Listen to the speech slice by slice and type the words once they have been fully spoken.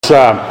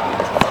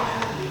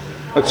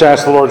Let's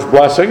ask the Lord's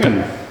blessing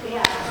and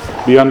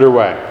be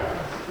underway.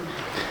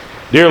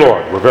 Dear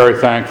Lord, we're very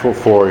thankful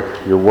for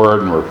your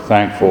word, and we're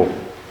thankful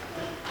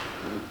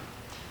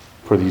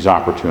for these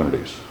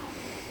opportunities.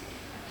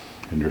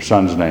 In your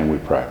Son's name we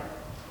pray.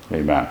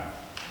 Amen.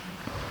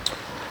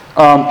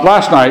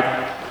 Last night,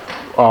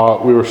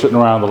 we were sitting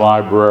around the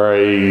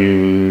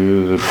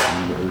library,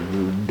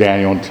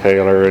 Daniel and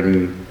Taylor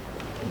and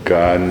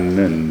Gunn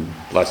and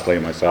Leslie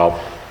and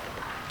myself,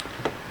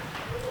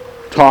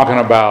 talking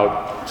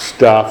about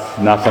stuff,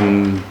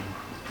 nothing.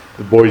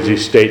 The Boise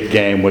State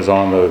game was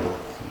on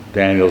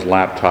Daniel's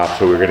laptop,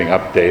 so we were getting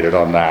updated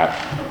on that.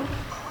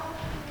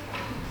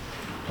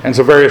 And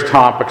so various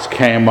topics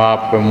came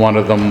up, and one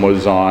of them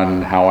was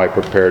on how I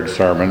prepared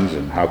sermons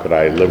and how could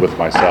I live with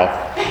myself.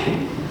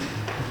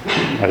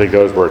 I think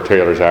those were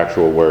Taylor's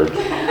actual words.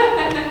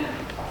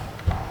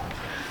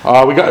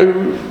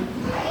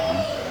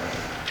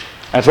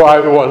 And so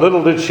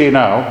little did she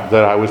know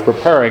that I was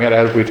preparing it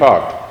as we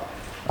talked.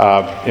 We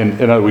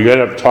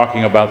ended up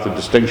talking about the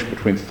distinction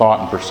between thought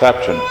and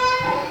perception,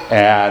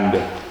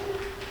 and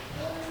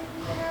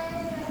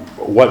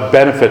what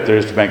benefit there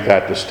is to make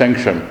that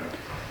distinction.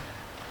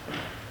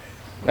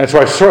 And so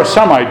I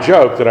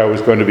semi-joked that I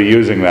was going to be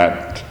using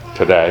that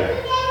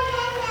today.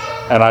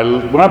 And I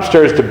went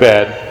upstairs to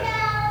bed,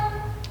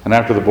 and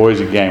after the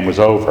Boise game was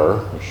over,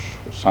 which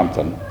was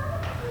something,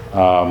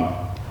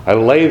 I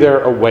lay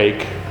there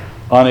awake,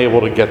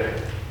 unable to get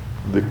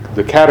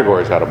the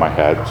categories out of my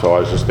head. So I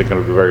was just thinking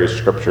of the various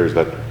scriptures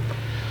to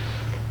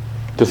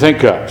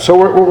think of. So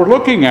what we're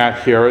looking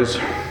at here is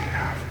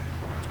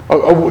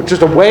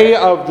just a way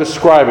of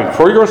describing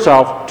for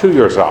yourself, to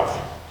yourself,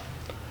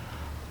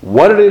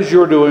 what it is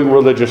you're doing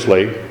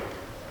religiously.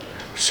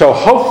 So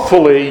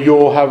hopefully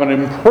you'll have an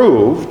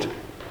improved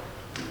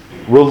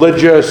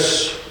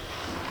religious,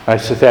 I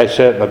said it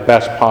in the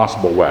best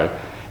possible way,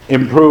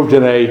 improved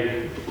in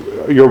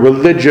your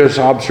religious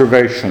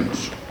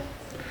observations.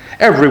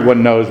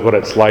 Everyone knows what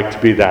it's like to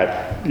be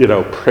that,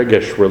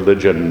 priggish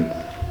religion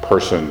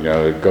person,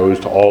 that goes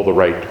to all the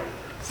right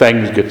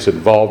things, gets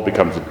involved,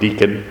 becomes a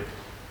deacon.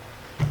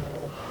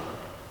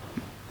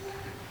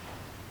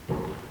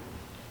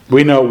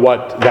 We know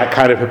what that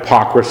kind of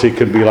hypocrisy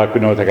can be like. We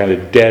know what that kind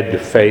of dead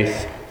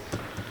faith.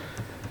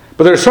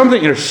 But there's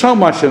so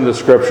much in the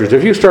scriptures.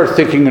 If you start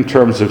thinking in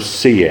terms of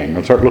seeing,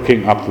 and start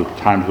looking up the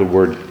times the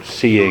word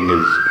seeing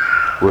is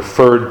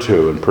referred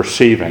to and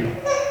perceiving.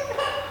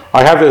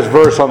 I have this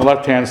verse on the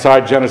left-hand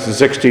side, Genesis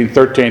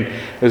 16:13,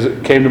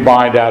 it came to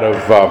mind out of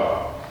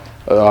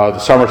the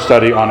summer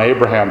study on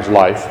Abraham's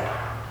life.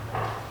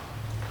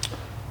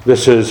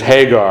 This is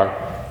Hagar.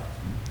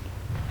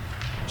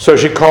 So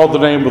she called the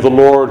name of the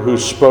Lord who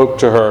spoke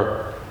to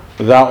her,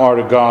 "Thou art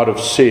a God of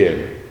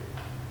seeing."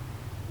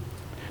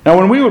 Now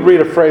when we would read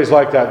a phrase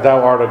like that,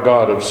 "Thou art a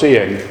God of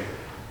seeing,"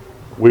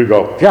 we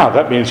go, yeah,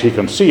 that means he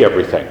can see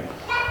everything.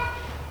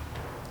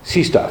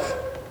 See stuff.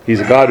 He's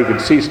a God who can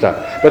see stuff.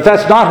 But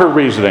that's not her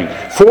reasoning.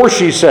 For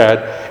she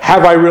said,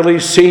 "Have I really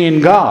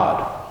seen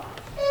God?"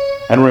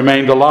 and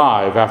remained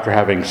alive after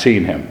having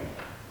seen him.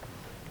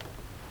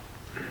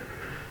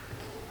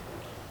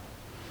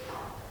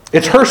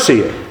 It's her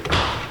seeing.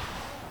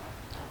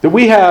 That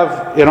we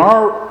have in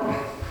our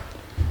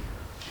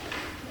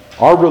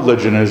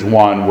religion is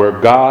one where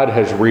God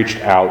has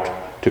reached out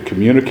to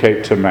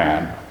communicate to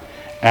man,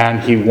 and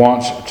he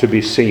wants to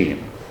be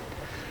seen.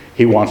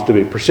 He wants to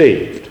be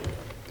perceived.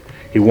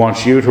 He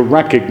wants you to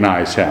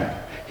recognize him.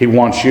 He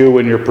wants you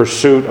in your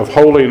pursuit of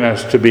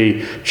holiness to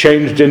be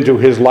changed into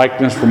his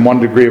likeness from one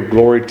degree of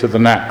glory to the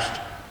next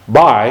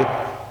by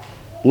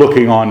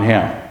looking on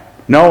him.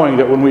 Knowing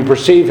that when we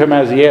perceive him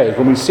as he is,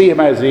 when we see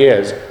him as he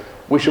is,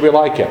 we should be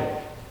like him.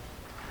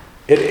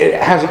 It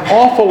has an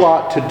awful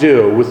lot to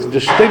do with the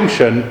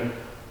distinction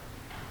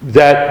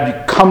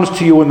that comes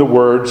to you in the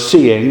word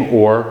seeing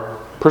or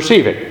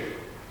perceiving.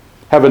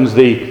 Heaven's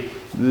the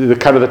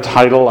kind of the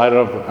title. I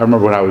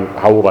remember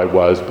how old I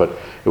was, but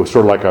it was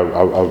sort of like a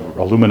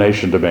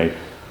illumination to me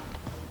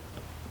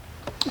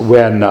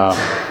when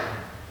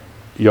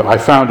I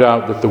found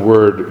out that the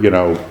word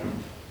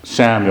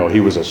Samuel, he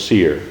was a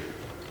seer.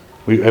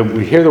 We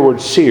hear the word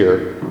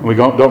seer, and we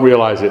don't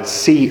realize it's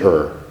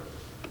seer.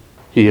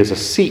 He is a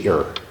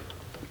seer.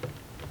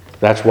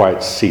 That's why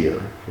it's seer.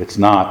 It's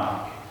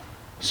not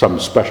some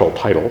special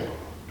title.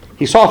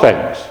 He saw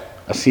things,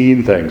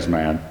 seen things,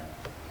 man.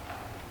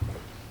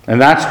 And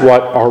that's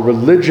what our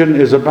religion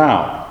is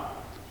about.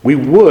 We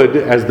would,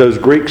 as those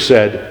Greeks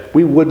said,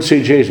 we would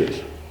see Jesus.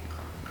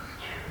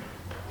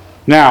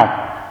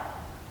 Now,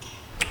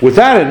 with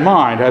that in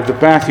mind, I have the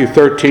Matthew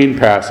 13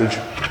 passage,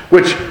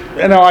 which,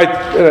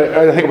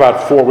 I think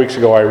about 4 weeks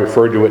ago I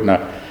referred to it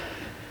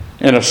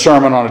in a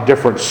sermon on a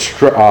different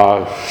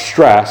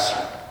stress.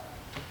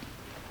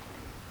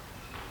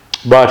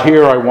 But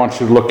here I want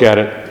you to look at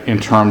it in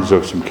terms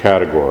of some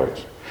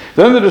categories.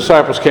 Then the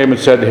disciples came and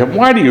said to him,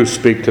 "Why do you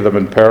speak to them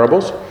in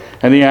parables?"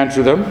 And he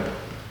answered them,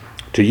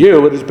 "To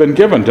you it has been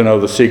given to know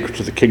the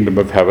secrets of the kingdom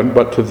of heaven,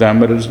 but to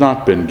them it has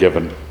not been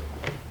given.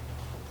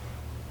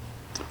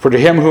 For to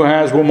him who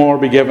has will more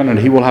be given, and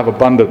he will have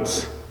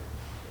abundance.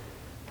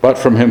 But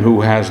from him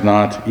who has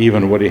not,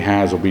 even what he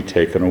has will be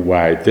taken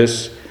away.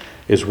 This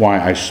is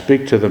why I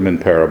speak to them in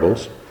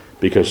parables,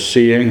 because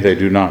seeing they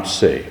do not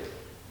see,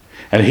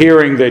 and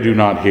hearing they do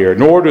not hear,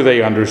 nor do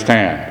they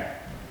understand.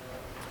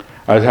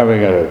 I was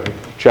having a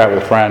chat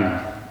with a friend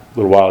a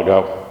little while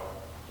ago,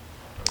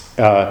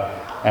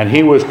 and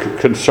he was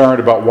concerned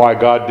about why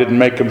God didn't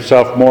make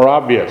himself more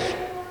obvious.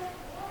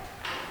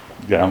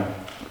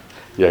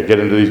 Get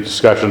into these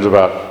discussions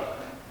about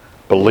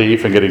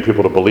belief and getting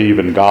people to believe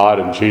in God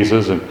and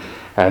Jesus,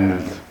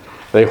 and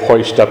they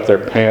hoist up their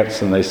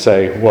pants and they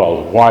say,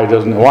 well, why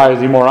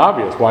is he more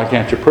obvious? Why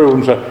can't you prove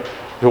him?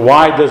 So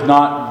why does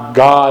not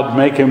God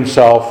make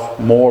himself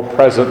more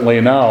presently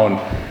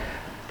known?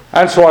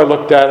 And so I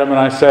looked at him and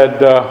I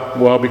said,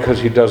 well,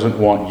 because he doesn't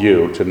want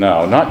you to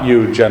know. Not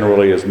you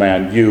generally as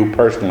man, you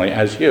personally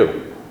as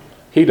you.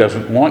 He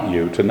doesn't want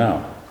you to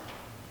know.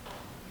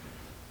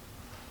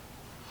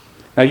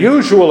 Now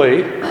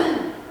usually,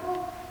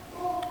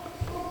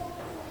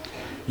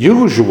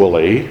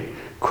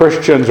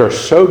 Christians are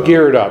so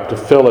geared up to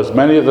fill as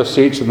many of the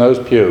seats in those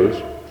pews,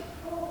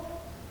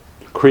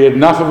 create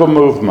enough of a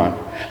movement,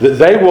 that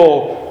they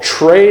will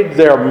trade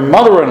their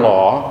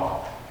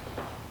mother-in-law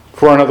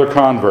for another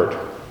convert.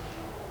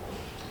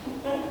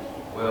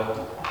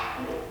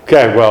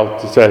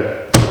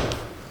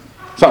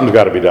 Something's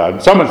got to be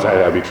done. Someone's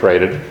got to be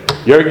traded.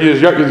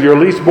 Your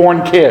least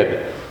born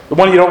kid, the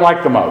one you don't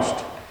like the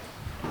most.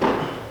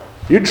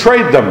 You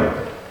trade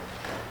them.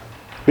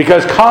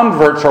 Because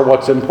converts are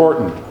what's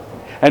important.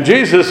 And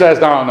Jesus says,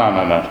 no.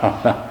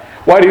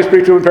 Why do you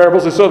speak to them in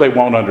parables? So they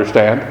won't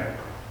understand,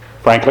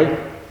 frankly.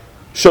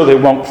 So they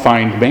won't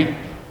find me.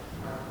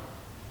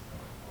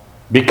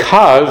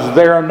 Because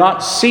they are not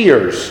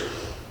seers.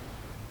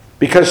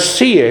 Because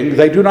seeing,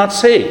 they do not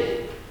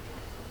see.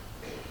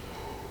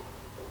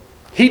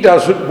 He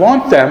doesn't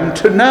want them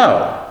to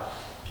know.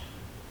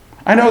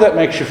 I know that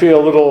makes you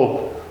feel a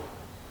little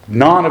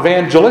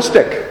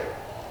non-evangelistic.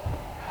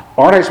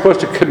 Aren't I supposed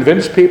to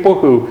convince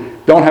people who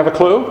don't have a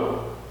clue?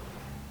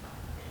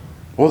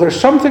 Well, there's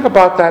something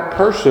about that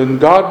person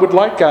God would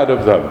like out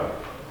of them.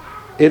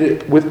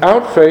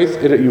 Without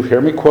faith, you hear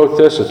me quote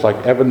this, it's like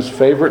Evan's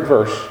favorite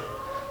verse.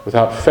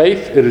 Without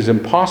faith, it is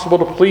impossible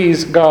to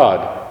please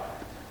God.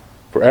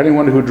 For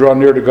anyone who draws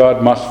near to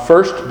God must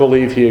first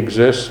believe he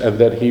exists and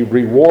that he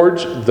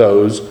rewards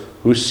those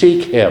who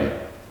seek him.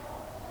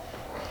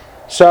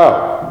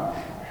 So,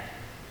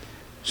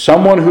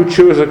 someone who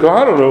chooses,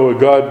 I don't know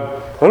God,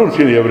 I don't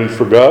see any evidence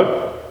for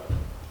God.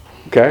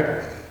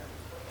 Okay.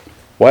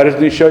 Why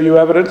doesn't he show you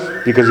evidence?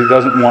 Because he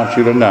doesn't want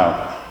you to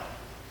know.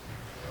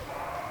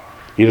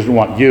 He doesn't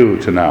want you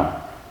to know.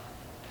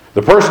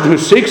 The person who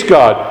seeks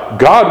God,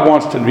 God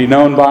wants to be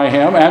known by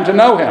him and to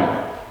know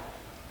him.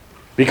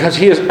 Because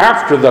he is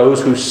after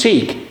those who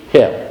seek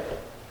him.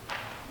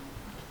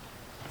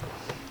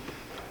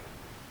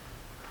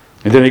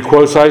 And then he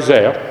quotes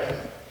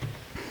Isaiah.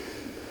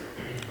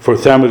 For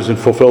them it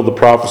is fulfilled the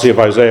prophecy of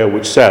Isaiah,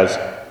 which says,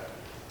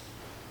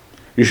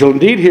 you shall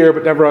indeed hear,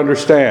 but never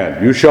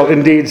understand. You shall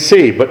indeed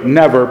see, but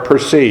never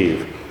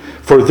perceive.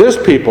 For this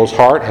people's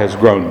heart has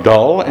grown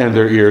dull, and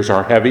their ears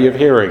are heavy of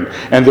hearing.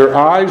 And their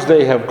eyes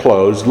they have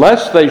closed,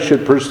 lest they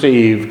should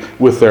perceive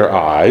with their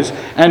eyes,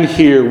 and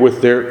hear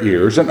with their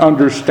ears, and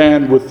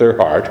understand with their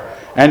heart,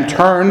 and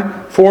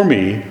turn for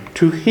me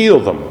to heal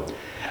them.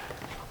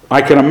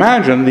 I can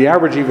imagine the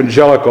average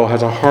evangelical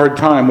has a hard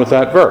time with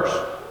that verse.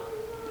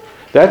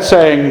 That's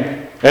saying,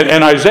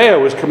 and Isaiah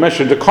was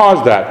commissioned to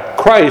cause that.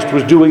 Christ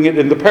was doing it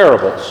in the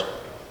parables.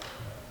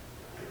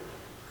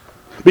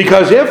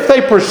 Because if they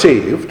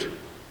perceived,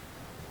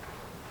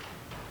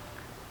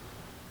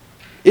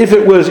 if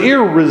it was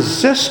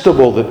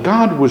irresistible that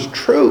God was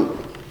true,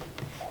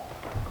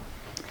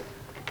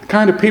 the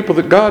kind of people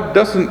that God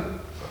doesn't,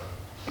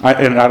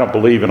 and I don't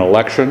believe in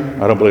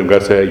election. I don't believe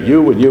God say,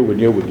 you and you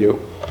and you and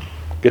you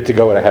get to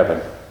go to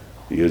heaven.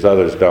 Because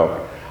others don't.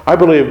 I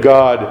believe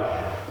God,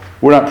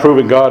 we're not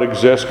proving God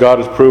exists.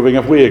 God is proving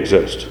if we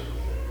exist.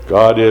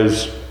 God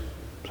is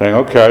saying,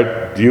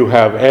 okay, do you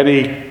have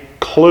any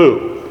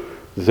clue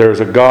that there's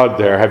a God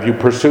there? Have you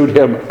pursued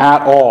him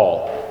at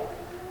all?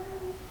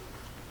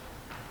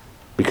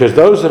 Because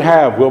those that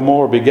have will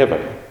more be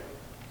given.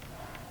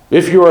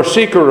 If you're a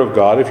seeker of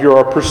God, if you're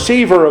a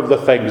perceiver of the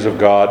things of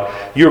God,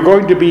 you're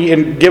going to be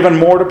given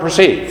more to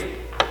perceive.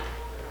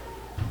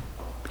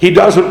 He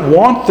doesn't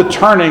want the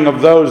turning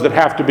of those that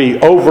have to be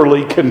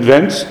overly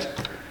convinced,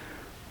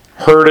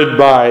 herded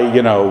by,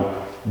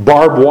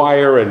 barbed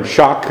wire and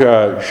shock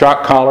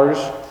collars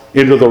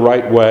into the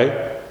right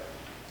way.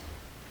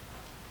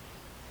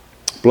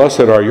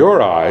 Blessed are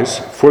your eyes,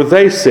 for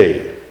they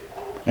see,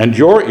 and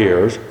your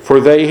ears, for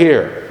they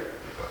hear.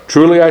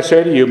 Truly I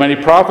say to you, many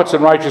prophets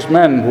and righteous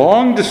men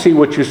longed to see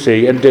what you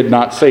see and did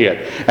not see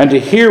it, and to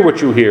hear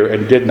what you hear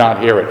and did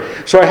not hear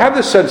it. So I have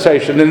this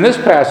sensation, in this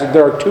passage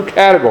there are two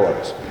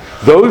categories.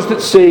 Those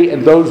that see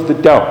and those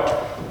that don't.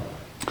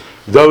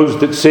 Those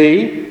that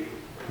see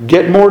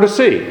get more to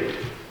see.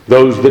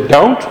 Those that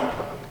don't,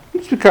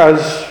 it's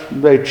because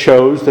they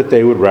chose that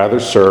they would rather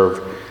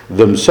serve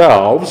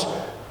themselves.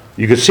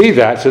 You can see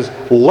that. It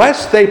says,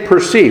 lest they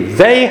perceive.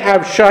 They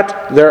have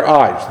shut their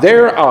eyes.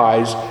 Their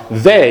eyes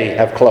they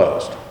have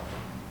closed.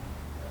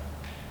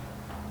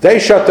 They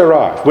shut their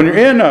eyes. When you're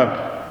in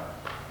a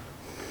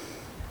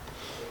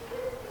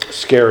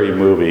scary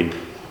movie,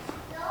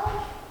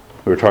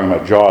 we were talking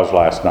about Jaws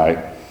last night,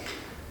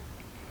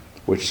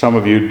 which some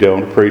of you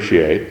don't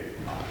appreciate,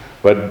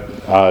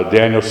 but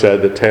Daniel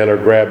said that Taylor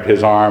grabbed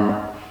his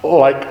arm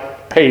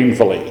like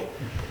painfully.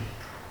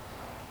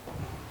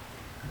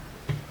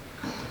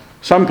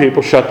 Some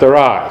people shut their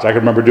eyes. I can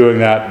remember doing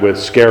that with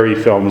scary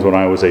films when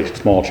I was a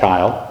small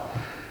child.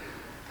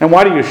 And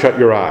why do you shut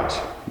your eyes?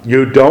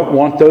 You don't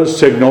want those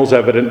signals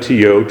evident to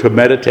you to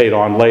meditate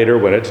on later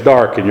when it's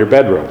dark in your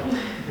bedroom.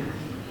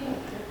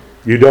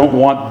 You don't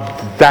want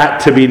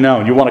that to be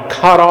known. You want to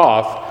cut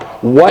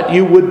off what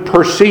you would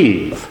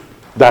perceive.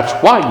 That's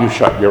why you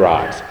shut your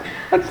eyes.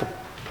 That's,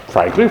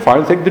 frankly, a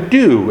fine thing to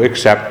do,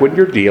 except when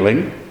you're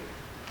dealing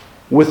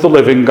with the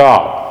living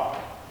God.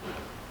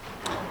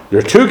 There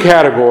are two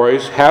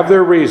categories, have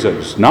their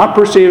reasons. Not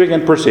perceiving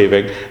and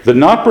perceiving. The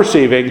not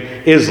perceiving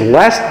is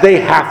lest they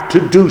have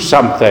to do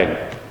something.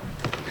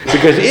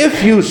 Because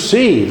if you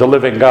see the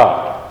living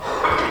God,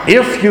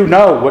 if you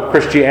know what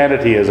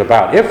Christianity is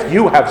about, if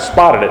you have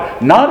spotted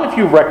it, not if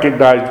you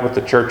recognize what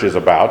the church is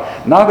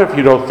about, not if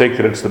you don't think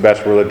that it's the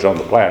best religion on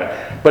the planet,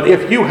 but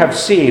if you have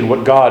seen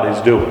what God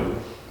is doing,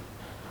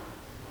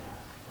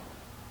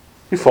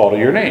 you fall to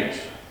your knees.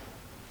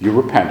 You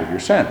repent of your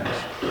sins.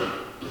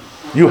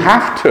 You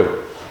have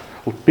to.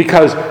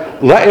 Because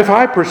if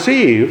I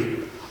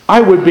perceive,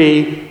 I would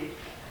be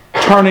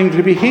turning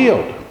to be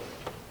healed.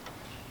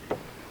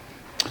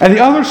 And the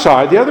other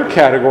side, the other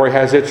category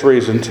has its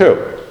reason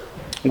too.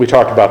 We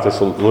talked about this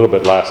a little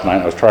bit last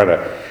night. I was trying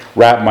to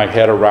wrap my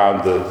head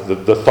around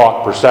the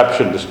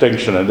thought-perception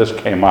distinction, and this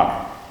came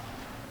up.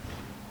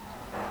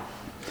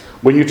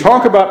 When you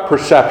talk about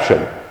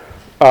perception,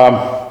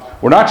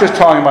 we're not just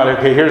talking about,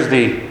 okay, here's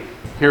the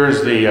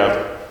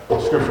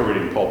scripture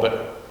reading pulpit.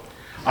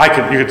 You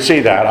can see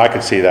that. I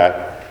can see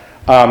that.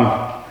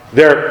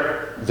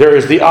 There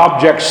is the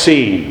object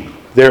seen.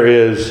 There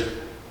is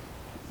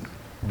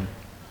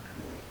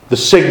the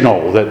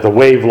signal, that the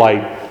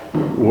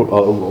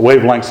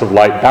wavelengths of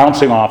light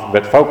bouncing off of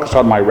it, focus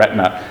on my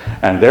retina,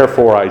 and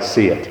therefore I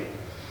see it.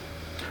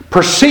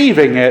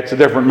 Perceiving it's a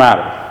different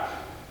matter.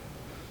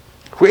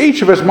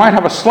 Each of us might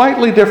have a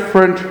slightly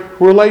different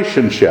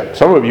relationship.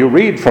 Some of you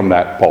read from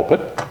that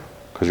pulpit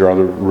because you're on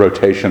the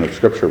rotation of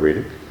scripture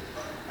reading.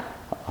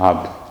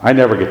 I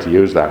never get to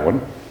use that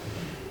one.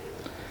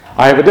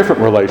 I have a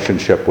different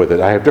relationship with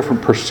it. I have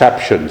different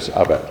perceptions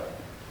of it.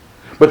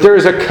 But there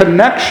is a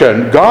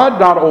connection. God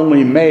not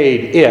only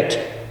made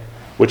it,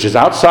 which is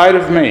outside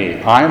of me.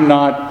 I am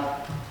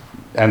not,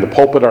 and the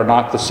pulpit are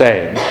not the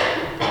same.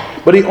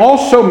 But he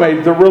also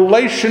made the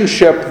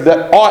relationship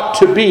that ought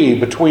to be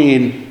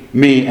between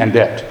me and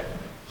it.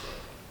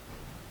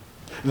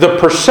 The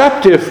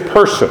perceptive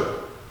person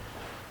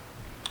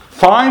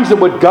finds that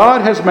what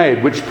God has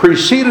made, which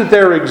preceded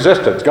their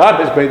existence,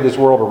 God has made this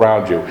world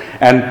around you,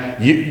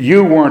 and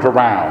you weren't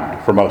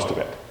around for most of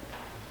it.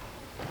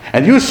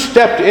 And you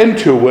stepped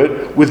into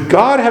it with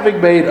God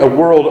having made a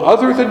world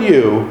other than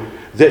you,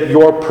 that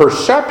your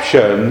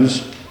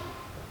perceptions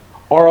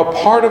are a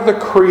part of the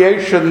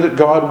creation that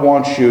God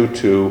wants you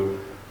to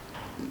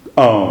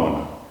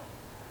own,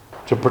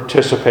 to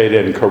participate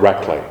in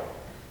correctly.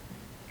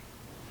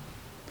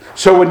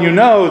 So when you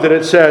know that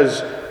it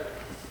says,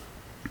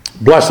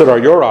 blessed are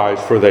your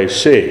eyes, for they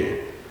see.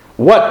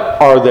 What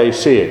are they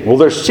seeing? Well,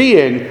 they're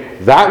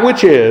seeing that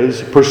which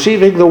is,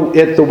 perceiving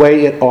it the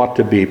way it ought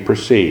to be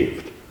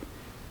perceived.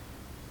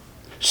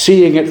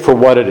 Seeing it for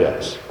what it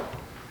is.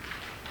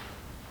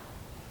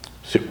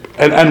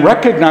 And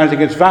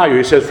recognizing its value.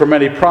 He says, for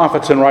many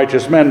prophets and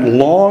righteous men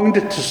longed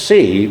to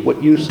see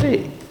what you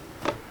see.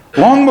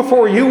 Long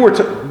before you were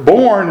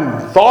born,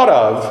 thought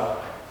of,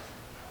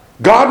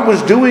 God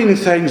was doing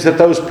things that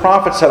those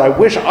prophets said, I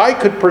wish I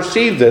could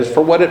perceive this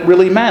for what it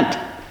really meant.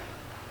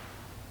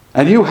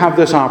 And you have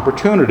this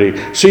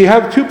opportunity. So you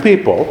have two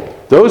people,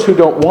 those who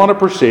don't want to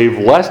perceive,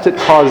 lest it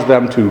cause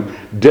them to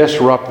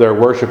disrupt their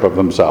worship of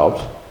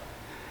themselves,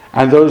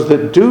 and those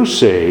that do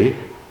see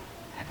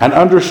and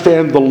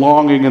understand the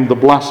longing and the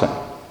blessing.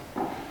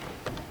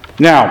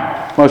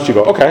 Now, most of you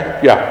go, okay,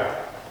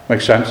 yeah,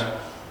 makes sense.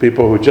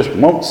 People who just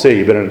won't see.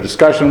 You've been in a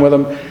discussion with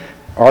them,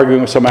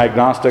 arguing with some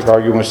agnostic,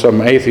 arguing with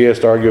some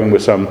atheist, arguing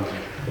with some,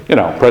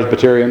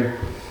 Presbyterian.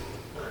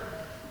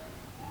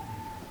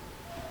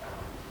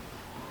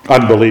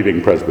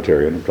 Unbelieving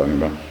Presbyterian, I'm talking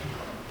about.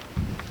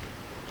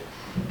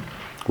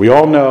 We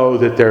all know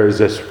that there is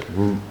this,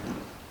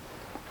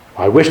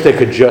 I wish they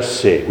could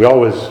just see. We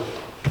always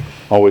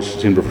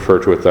seem to refer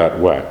to it that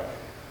way.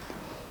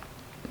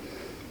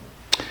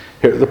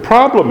 Here, the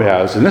problem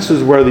is, and this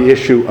is where the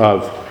issue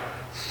of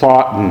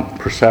thought and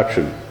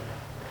perception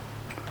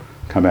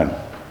come in.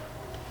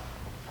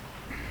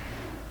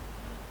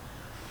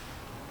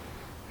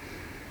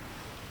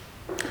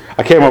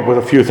 I came up with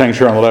a few things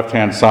here on the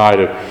left-hand side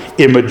of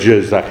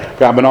images.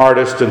 I'm an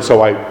artist, and so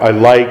I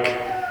like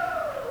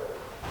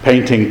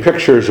painting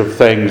pictures of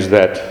things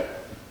that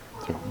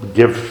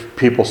give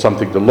people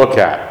something to look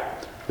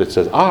at. That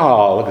says,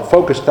 look,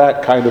 focus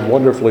that kind of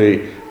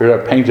wonderfully.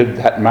 I painted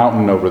that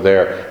mountain over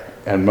there.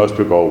 And most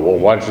people go, well,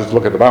 why don't you just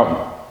look at the mountain?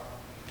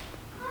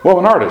 Well,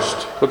 I'm an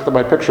artist. Look at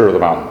my picture of the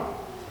mountain.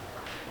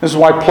 This is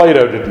why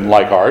Plato didn't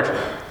like art,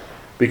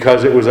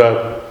 because it was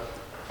a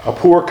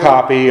poor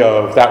copy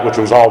of that which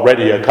was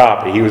already a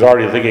copy. He was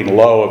already thinking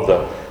low of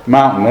the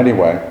mountain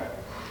anyway,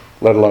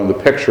 let alone the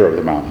picture of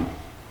the mountain.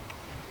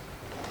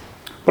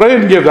 But I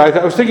didn't give that.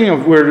 I was thinking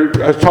of,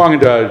 I was talking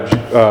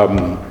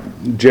to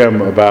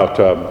Jim about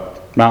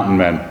Mountain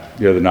Men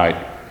the other night,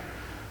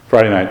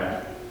 Friday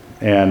night,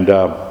 and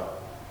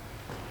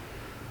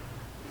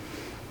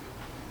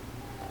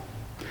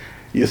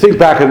you think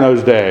back in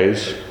those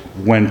days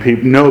when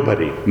no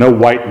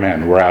white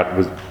men were out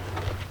with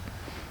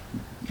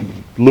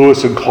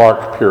Lewis and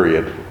Clark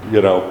period,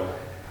 middle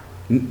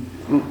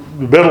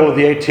of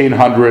the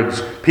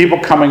 1800s, people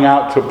coming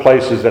out to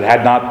places that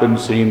had not been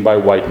seen by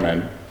white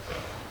men,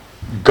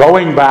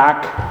 going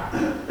back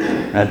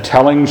and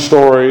telling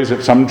stories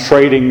at some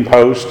trading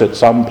post at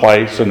some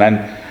place, and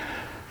then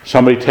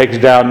somebody takes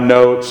down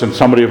notes, and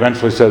somebody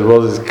eventually says,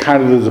 well, does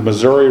the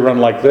Missouri run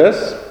like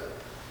this?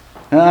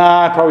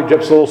 It probably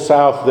dips a little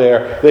south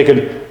there. They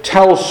can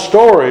tell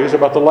stories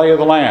about the lay of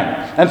the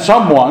land. And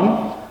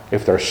someone,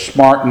 if they're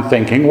smart and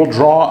thinking, will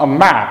draw a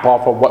map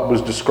off of what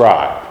was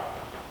described.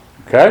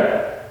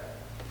 Okay?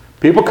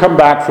 People come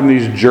back from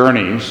these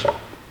journeys.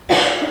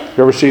 You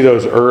ever see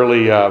those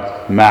early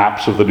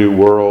maps of the New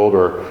World,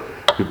 or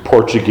the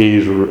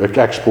Portuguese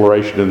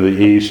exploration in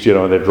the East,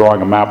 they're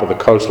drawing a map of the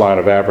coastline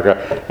of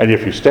Africa, and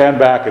if you stand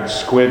back and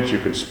squint, you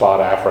can spot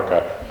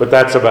Africa, but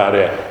that's about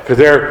it, because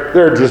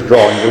they're just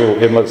drawing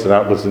little inlets and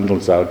outlets,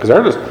 because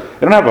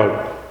they don't have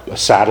a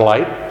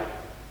satellite.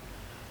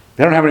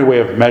 They don't have any way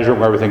of measuring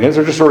where everything is.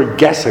 They're just sort of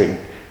guessing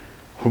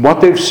from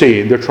what they've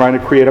seen. They're trying to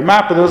create a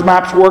map, and those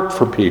maps work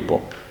for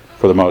people,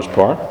 for the most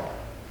part.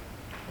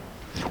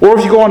 Or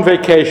if you go on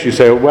vacation, you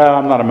say, well,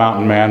 I'm not a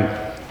mountain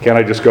man. Can't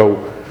I just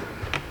go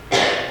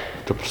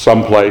to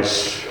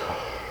someplace?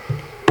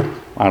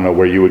 I don't know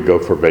where you would go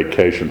for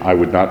vacation. I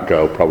would not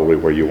go probably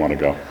where you want to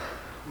go,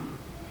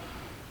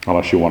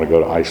 unless you want to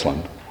go to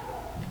Iceland.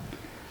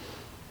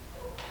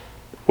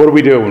 What do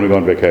we do when we go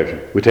on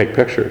vacation? We take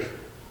pictures,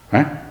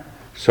 right?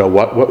 So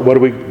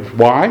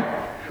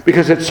why?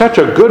 Because it's such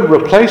a good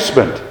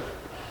replacement.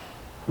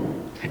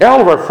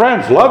 All of our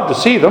friends love to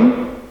see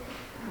them.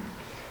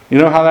 You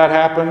know how that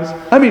happens?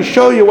 Let me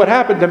show you what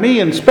happened to me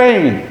in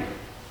Spain.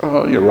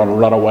 Oh, you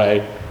run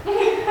away.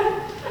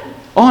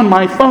 On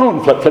my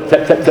phone. Flip, flip,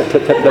 flip, flip, flip,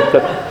 flip, flip,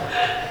 flip.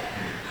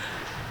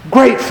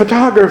 Great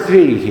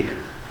photography.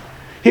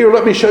 Here,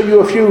 let me show you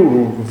a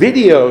few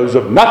videos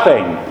of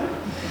nothing.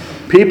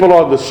 People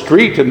on the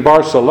street in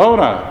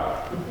Barcelona.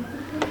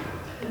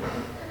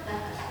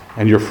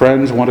 And your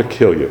friends want to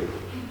kill you.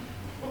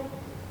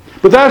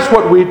 But that's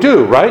what we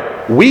do,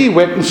 right? We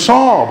went and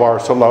saw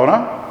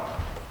Barcelona.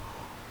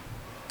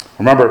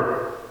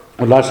 Remember,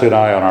 when Leslie and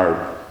I, on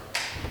our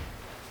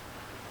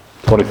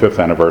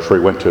 25th anniversary,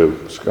 went to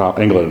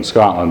England and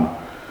Scotland.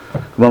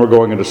 I remember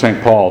going into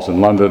St. Paul's in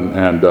London,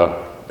 and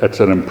it's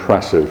an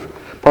impressive,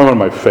 probably one of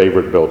my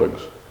favorite buildings.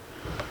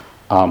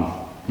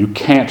 You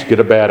can't get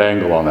a bad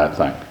angle on that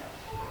thing.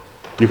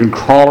 You can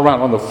crawl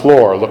around on the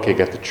floor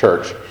looking at the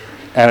church,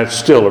 and it's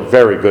still a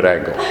very good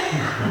angle.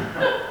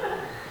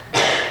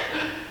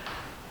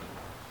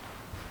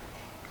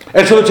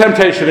 And so the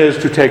temptation is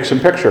to take some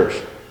pictures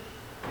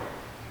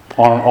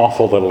on an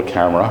awful little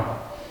camera,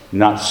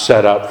 not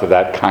set up for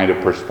that kind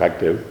of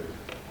perspective.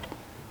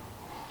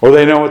 Or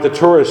they know at the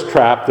tourist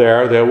trap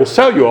there, they will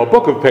sell you a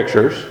book of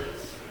pictures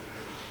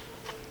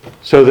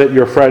so that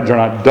your friends are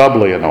not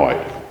doubly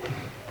annoyed,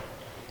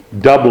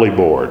 doubly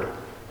bored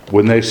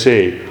when they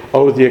see,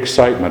 the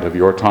excitement of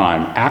your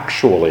time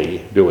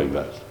actually doing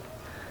this,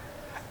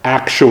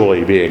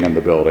 actually being in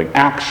the building,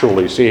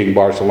 actually seeing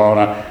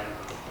Barcelona.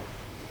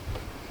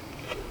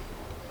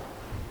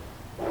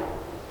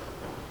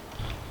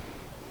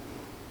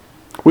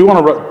 We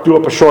want to do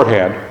up a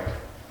shorthand.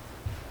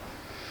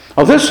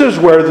 Now, this is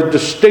where the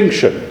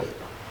distinction.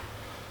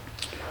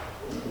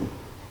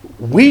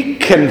 We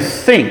can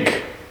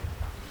think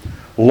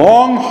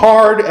long,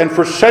 hard, and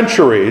for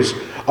centuries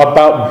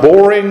about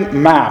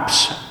boring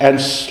maps and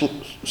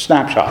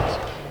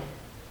snapshots.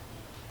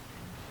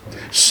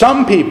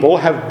 Some people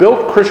have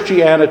built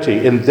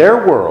Christianity in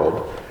their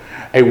world,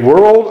 a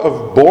world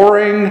of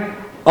boring,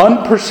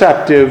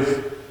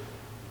 unperceptive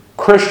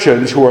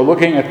Christians who are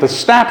looking at the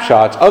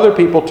snapshots other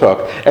people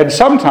took, and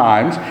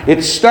sometimes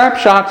it's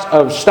snapshots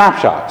of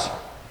snapshots.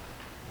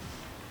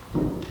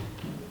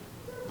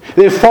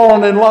 They've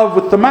fallen in love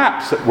with the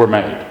maps that were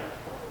made.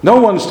 No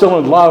one's still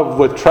in love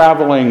with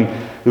traveling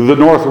the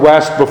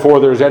Northwest before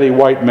there's any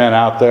white men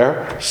out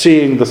there,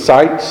 seeing the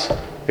sights,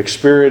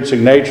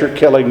 experiencing nature,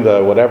 killing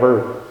the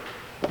whatever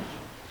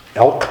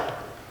elk.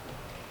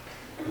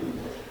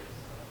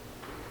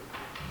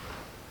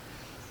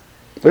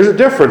 There's a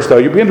difference, though.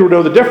 You begin to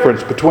know the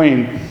difference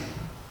between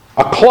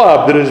a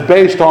club that is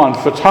based on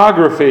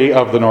photography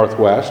of the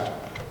Northwest,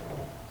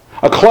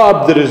 a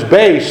club that is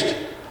based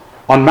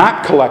on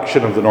map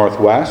collection of the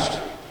Northwest,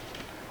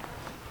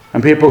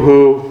 and people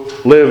who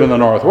live in the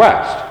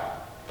Northwest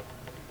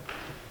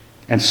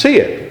and see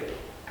it.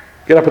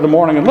 Get up in the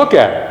morning and look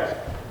at it.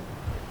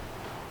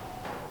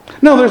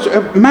 No,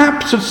 there's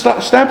maps and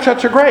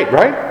snapshots are great,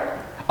 right?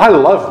 I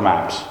love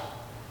maps.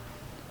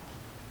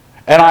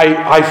 And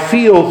I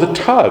feel the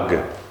tug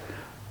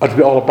to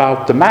be all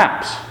about the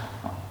maps.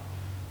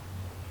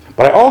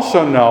 But I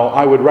also know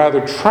I would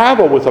rather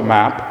travel with a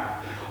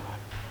map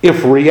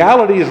if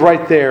reality is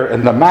right there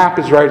and the map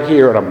is right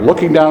here and I'm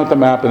looking down at the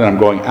map and then I'm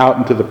going out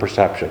into the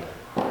perception.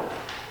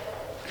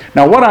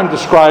 Now what I'm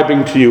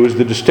describing to you is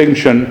the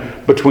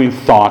distinction between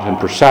thought and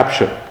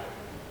perception.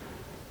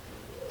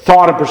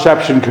 Thought and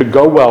perception could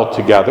go well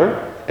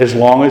together as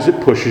long as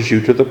it pushes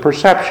you to the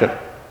perception.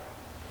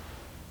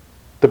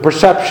 The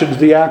perception is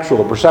the actual.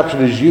 The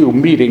perception is you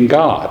meeting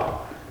God.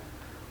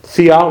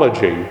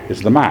 Theology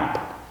is the map.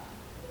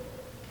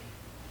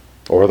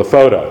 Or the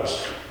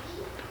photos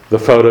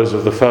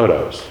of the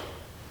photos.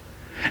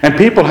 And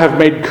people have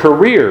made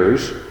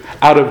careers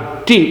out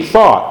of deep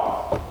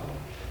thought.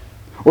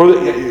 Or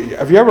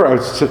have you ever, I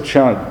was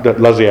that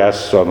Leslie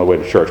asks on the way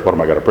to church, what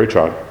am I going to preach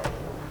on?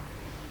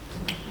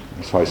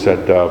 So I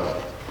said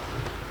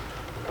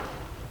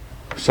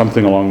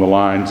something along the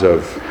lines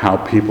of how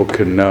people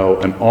can know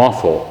an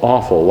awful,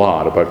 awful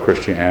lot about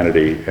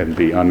Christianity and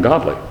be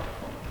ungodly.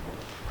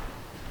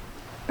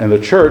 And the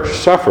church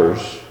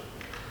suffers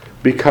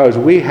because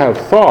we have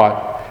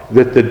thought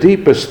that the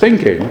deepest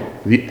thinking,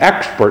 the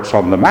experts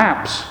on the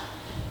maps,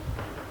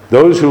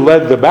 those who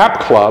led the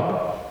map club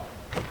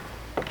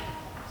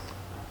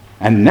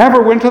and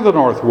never went to the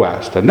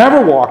Northwest and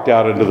never walked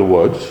out into the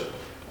woods,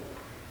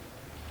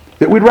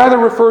 that we'd rather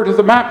refer to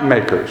the map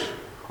makers.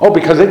 Oh,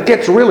 because it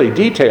gets really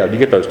detailed. You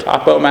get those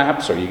topo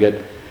maps, or you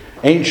get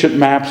ancient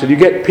maps, and you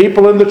get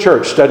people in the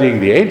church studying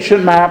the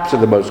ancient maps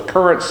and the most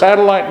current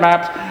satellite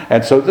maps.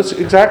 And so this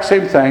exact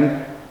same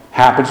thing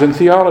happens in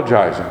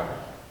theologizing.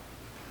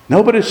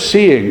 Nobody's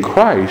seeing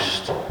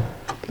Christ.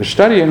 They're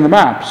studying the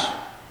maps.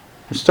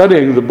 They're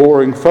studying the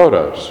boring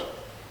photos.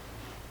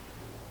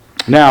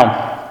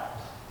 Now,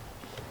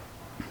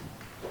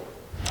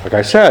 like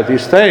I said,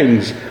 these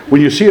things,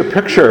 when you see a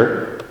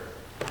picture,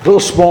 a little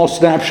small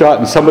snapshot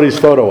in somebody's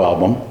photo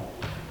album,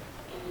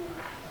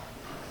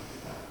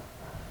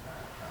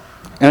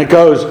 and it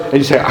goes, and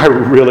you say, I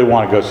really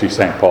want to go see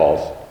St.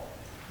 Paul's.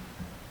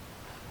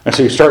 And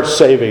so you start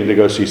saving to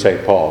go see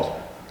St. Paul's.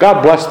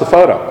 God bless the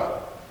photo.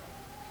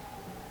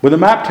 When the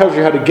map tells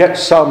you how to get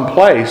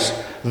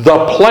someplace,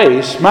 the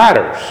place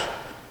matters.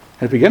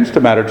 And it begins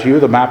to matter to you,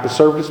 the map has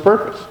served its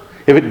purpose.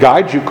 If it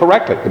guides you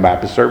correctly, the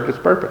map has served its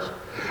purpose.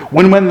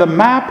 When the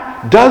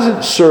map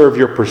doesn't serve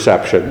your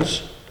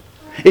perceptions,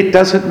 it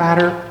doesn't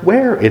matter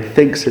where it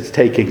thinks it's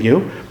taking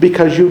you,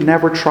 because you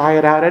never try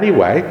it out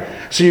anyway.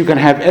 So you can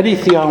have any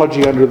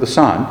theology under the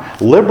sun,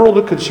 liberal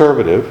to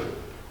conservative,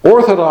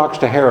 orthodox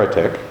to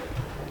heretic,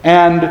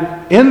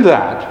 and in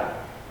that,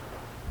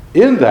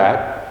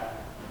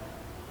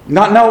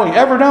 not knowing,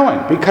 ever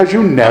knowing, because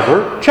you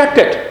never checked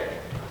it.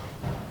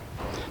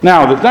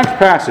 Now, the next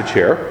passage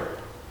here,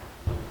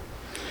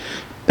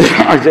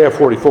 Isaiah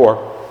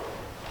 44.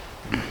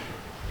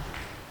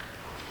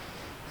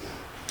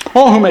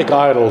 All who make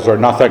idols are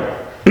nothing.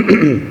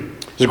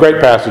 It's a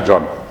great passage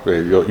on,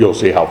 you'll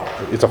see how,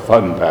 it's a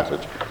fun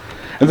passage.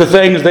 And the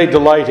things they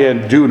delight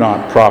in do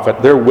not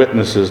profit. Their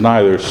witnesses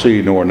neither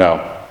see nor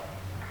know,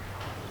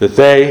 that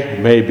they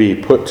may be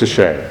put to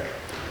shame.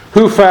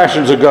 Who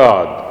fashions a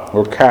god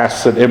or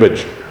casts an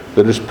image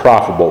that is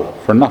profitable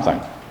for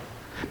nothing?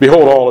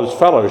 Behold, all his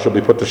fellows shall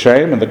be put to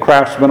shame, and the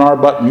craftsmen are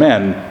but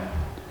men.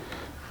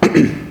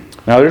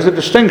 Now there's a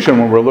distinction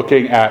when we're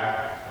looking at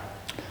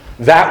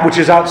that which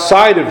is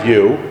outside of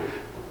you,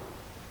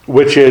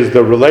 which is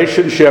the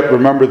relationship,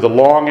 remember, the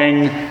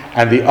longing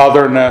and the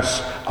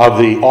otherness of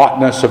the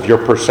oughtness of your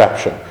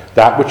perception.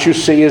 That which you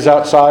see is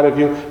outside of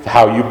you.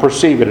 How you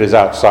perceive it is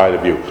outside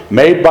of you.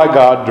 Made by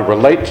God to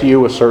relate to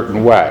you a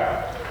certain way.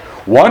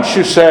 Once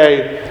you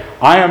say,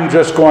 I'm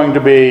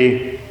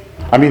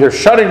either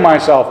shutting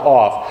myself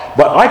off,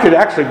 but I could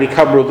actually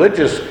become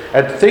religious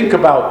and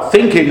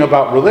thinking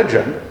about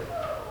religion,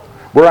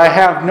 where I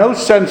have no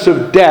sense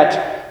of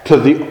debt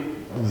to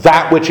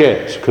that which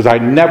is, because I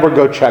never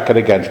go check it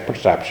against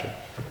perception.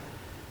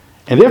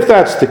 And if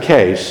that's the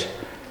case,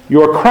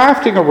 you're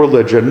crafting a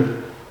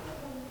religion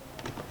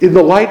in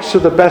the lights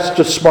of the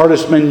bestest,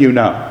 smartest men you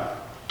know.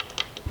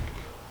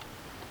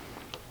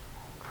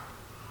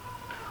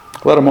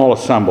 Let them all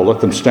assemble, let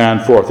them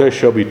stand forth. They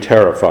shall be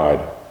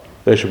terrified.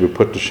 They shall be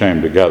put to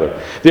shame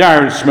together. The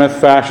ironsmith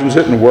fashions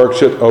it and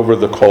works it over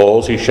the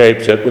coals. He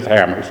shapes it with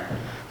hammers,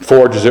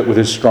 forges it with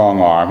his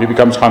strong arm. He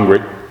becomes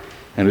hungry,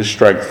 and his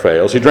strength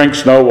fails. He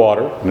drinks no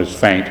water and is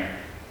faint.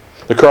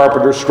 The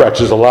carpenter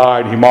stretches a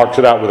line. He marks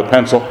it out with a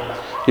pencil.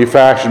 He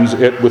fashions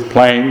it with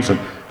planes and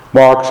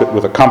marks it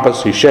with a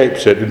compass. He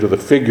shapes it into the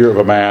figure of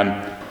a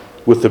man.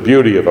 with the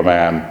beauty of a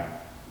man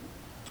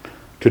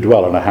to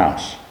dwell in a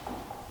house.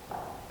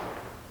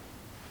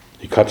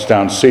 He cuts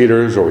down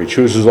cedars, or he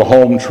chooses a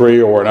holm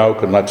tree or an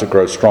oak and lets it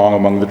grow strong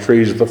among the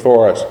trees of the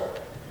forest.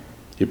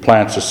 He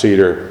plants a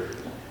cedar,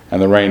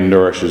 and the rain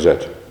nourishes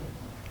it.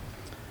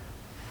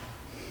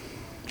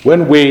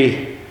 When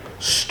we're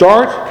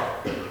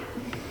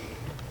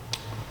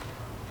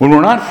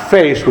not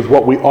faced with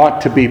what we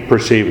ought to be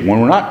perceiving,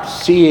 when we're not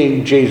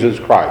seeing Jesus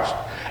Christ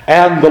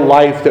and the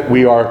life that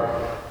we are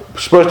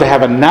supposed to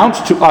have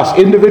announced to us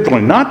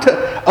individually, not to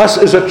us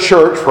as a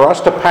church for us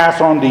to pass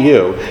on to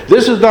you.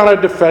 This is not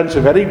a defense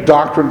of any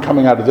doctrine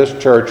coming out of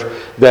this church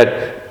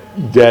that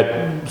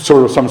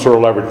sort of some sort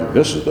of leverage.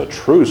 This is the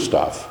true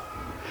stuff.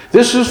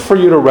 This is for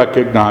you to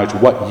recognize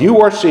what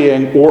you are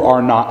seeing or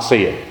are not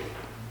seeing.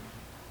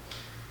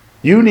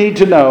 You need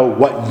to know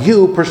what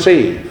you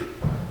perceive.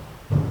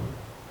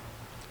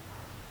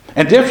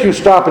 And if you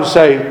stop and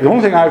say, the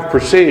only thing I've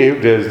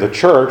perceived is the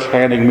church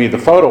handing me the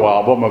photo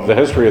album of the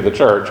history of the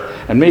church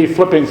and me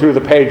flipping through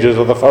the pages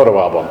of the photo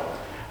album,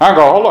 I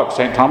go, oh look,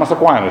 St. Thomas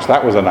Aquinas,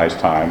 that was a nice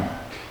time.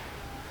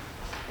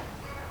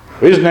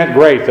 Isn't it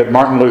great that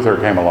Martin Luther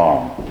came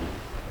along?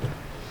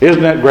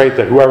 Isn't it great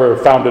that whoever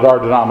founded our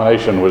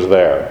denomination was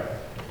there?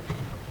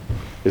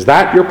 Is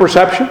that your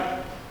perception?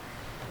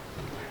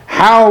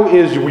 How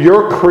is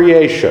your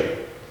creation,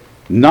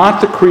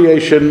 not the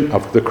creation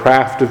of the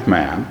craft of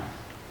man,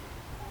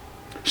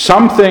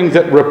 something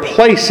that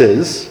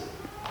replaces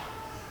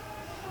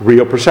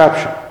real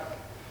perception?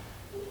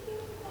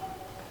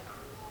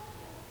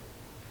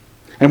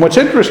 And what's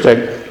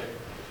interesting,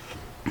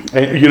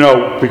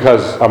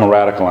 because I'm a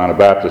radical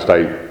Anabaptist,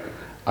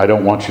 I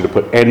don't want you to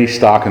put any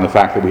stock in the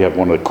fact that we have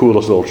one of the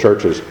coolest little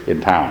churches in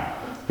town.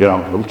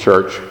 Little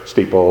church,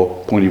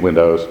 steeple, pointy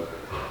windows,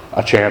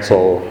 a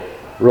chancel,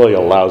 really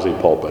a lousy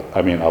pulpit.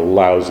 I mean, a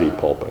lousy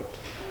pulpit.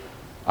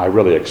 I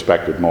really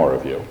expected more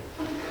of you.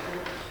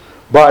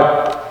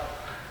 But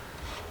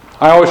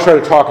I always try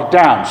to talk it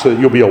down so that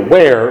you'll be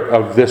aware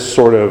of this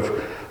sort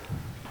of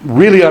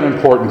really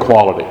unimportant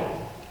quality.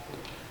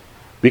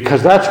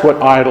 Because that's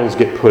what idols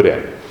get put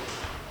in.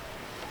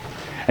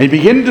 And you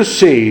begin to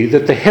see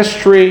that the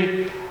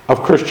history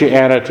of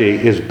Christianity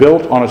is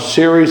built on a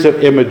series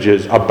of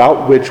images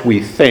about which we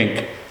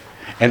think,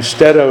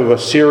 instead of a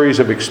series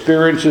of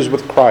experiences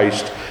with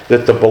Christ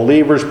that the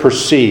believers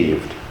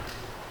perceived.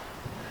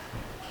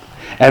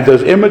 And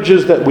those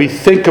images that we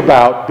think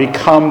about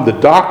become the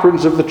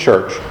doctrines of the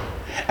church.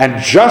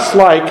 And just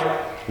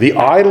like the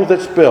idol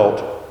that's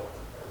built,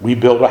 we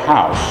build a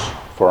house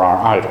for our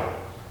idol.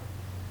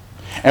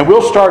 And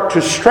we'll start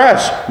to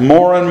stress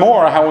more and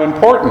more how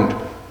important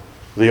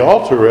the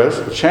altar is,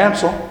 the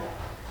chancel.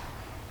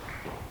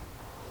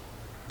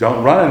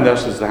 Don't run in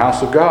this as the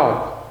house of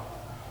God.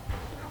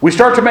 We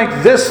start to make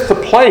this the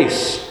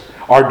place.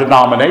 Our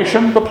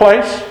denomination the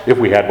place, if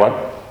we had one.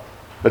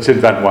 Let's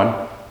invent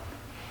one.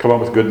 Come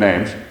up with good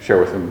names. Share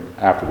with them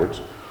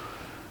afterwards.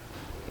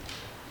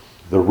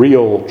 The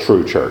real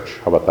true church.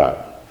 How about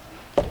that?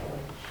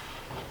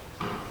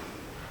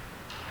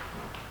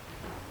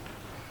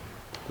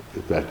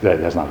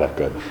 That's not that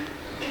good.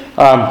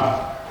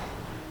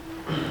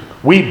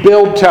 We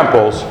build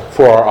temples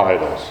for our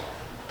idols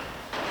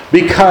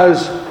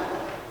because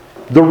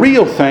the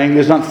real thing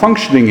is not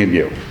functioning in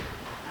you.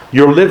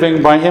 You're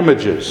living by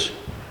images.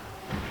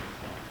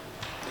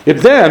 It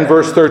then,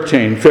 verse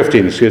 15,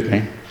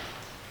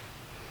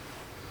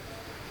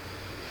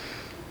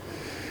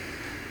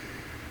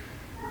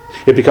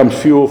 it becomes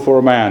fuel for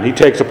a man. He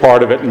takes a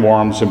part of it and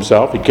warms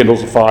himself. He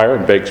kindles a fire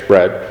and bakes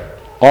bread.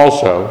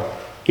 Also,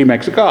 he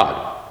makes a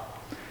god.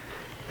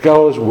 He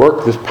goes,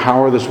 work this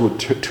power, this with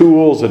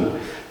tools, and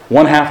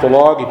one half the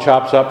log he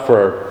chops up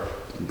for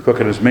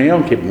cooking his meal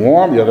and keeping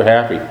warm. The other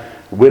half he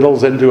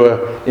whittles into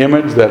an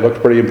image that looks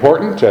pretty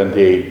important, and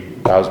he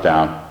bows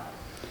down.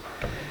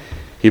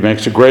 He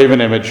makes a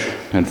graven image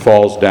and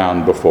falls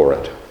down before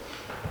it.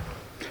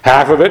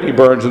 Half of it he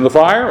burns in the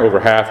fire. Over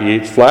half he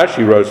eats flesh.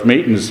 He roasts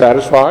meat and is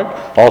satisfied.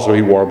 Also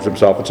he warms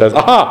himself and says,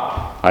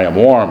 "Aha! I am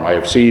warm. I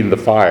have seen the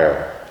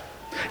fire."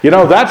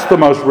 That's the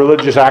most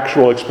religious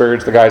actual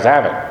experience the guy's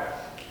having.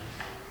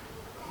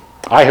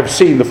 I have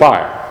seen the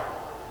fire.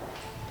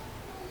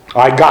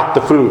 I got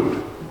the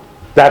food.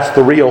 That's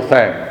the real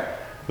thing.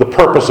 The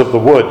purpose of the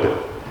wood.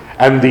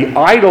 And the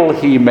idol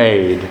he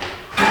made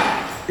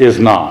is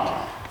not.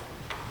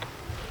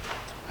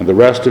 And the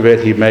rest of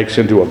it he makes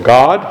into a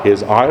god,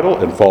 his idol,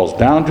 and falls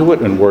down to it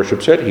and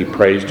worships it. He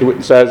prays to it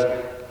and says,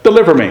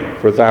 "Deliver me,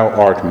 for thou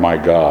art my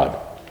God."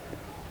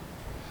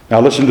 Now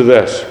listen to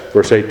this,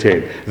 verse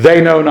 18. They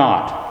know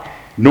not,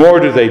 nor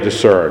do they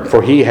discern,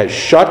 for he has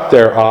shut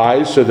their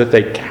eyes so that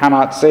they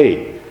cannot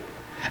see,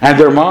 and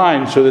their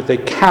minds so that they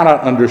cannot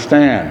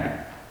understand.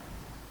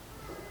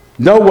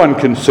 No one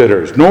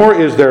considers, nor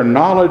is there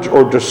knowledge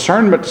or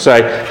discernment to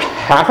say,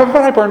 half of it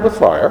I burned with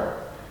fire.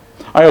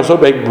 I also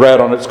baked bread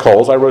on its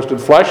coals. I roasted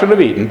flesh and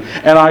have eaten,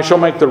 and I shall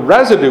make the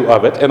residue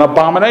of it an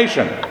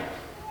abomination.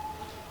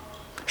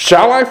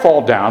 Shall I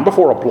fall down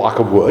before a block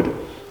of wood?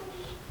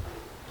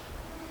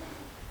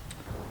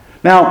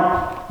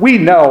 Now, We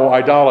know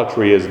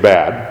idolatry is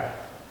bad,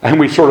 and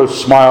we sort of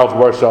smile to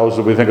ourselves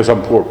as we think of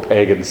some poor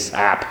pagan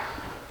sap.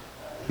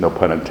 No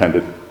pun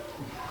intended.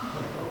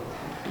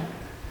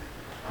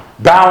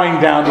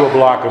 Bowing down to a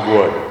block of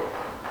wood.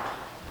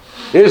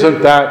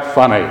 Isn't that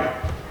funny?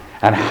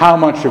 And how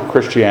much of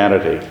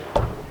Christianity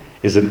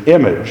is an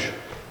image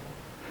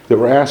that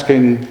we're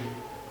asking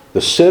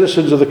the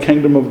citizens of the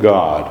kingdom of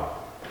God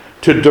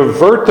to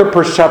divert the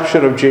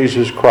perception of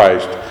Jesus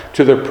Christ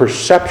to their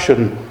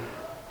perception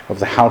of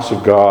the house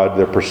of God,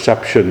 their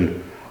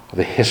perception of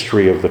the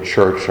history of the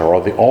church, or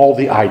all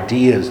the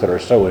ideas that are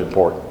so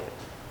important.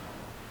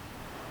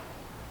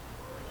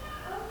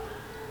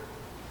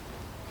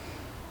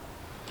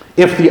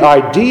 If the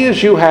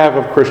ideas you have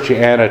of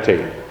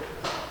Christianity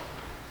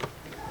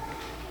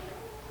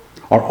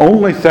are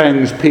only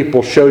things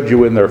people showed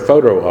you in their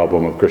photo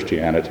album of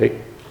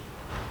Christianity,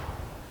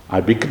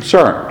 I'd be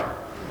concerned.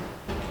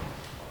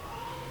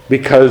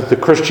 Because the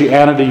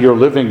Christianity you're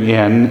living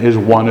in is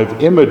one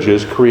of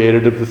images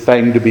created of the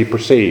thing to be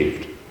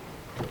perceived.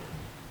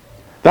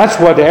 That's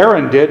what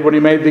Aaron did when he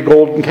made the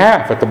golden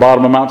calf at the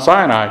bottom of Mount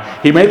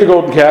Sinai. He made the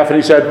golden calf and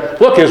he said,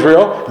 "Look,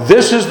 Israel,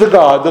 this is the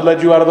God that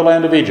led you out of the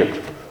land of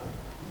Egypt."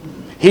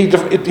 He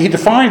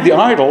defined the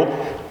idol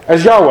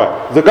as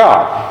Yahweh, the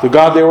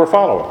God they were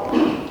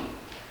following.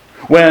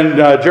 When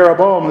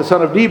Jeroboam, the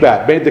son of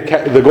Nebat, made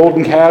the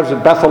golden calves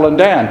at Bethel and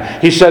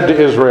Dan, he said to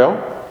Israel,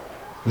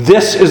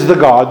 "This is the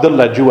God that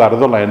led you out of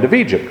the land of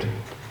Egypt."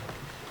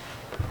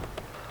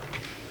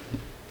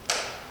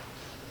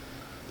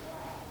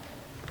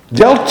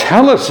 They'll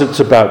tell us it's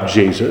about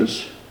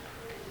Jesus.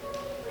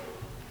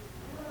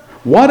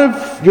 What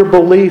of your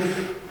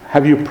belief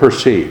have you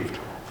perceived?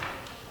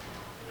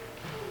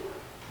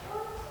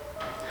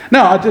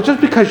 Now,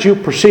 just because you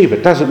perceive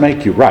it doesn't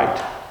make you right.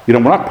 We're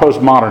not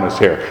postmodernists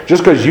here.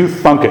 Just because you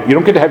thunk it, you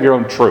don't get to have your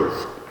own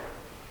truth.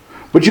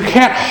 But you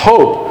can't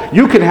hope.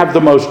 You can have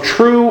the most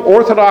true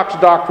orthodox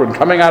doctrine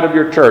coming out of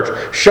your church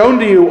shown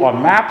to you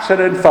on maps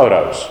and in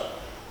photos.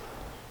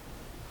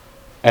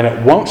 And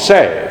it won't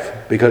save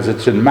because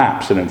it's in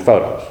maps and in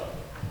photos.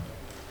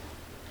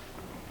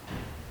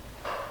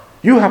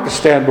 You have to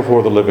stand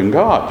before the living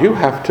God. You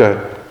have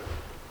to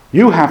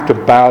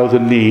bow the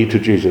knee to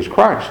Jesus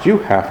Christ. You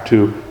have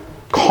to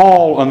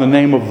call on the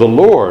name of the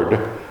Lord,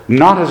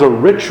 not as a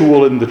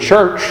ritual in the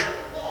church.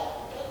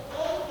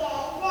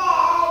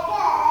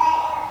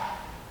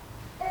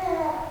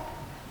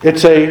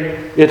 It's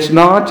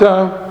not,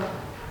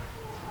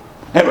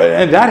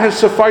 and that has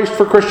sufficed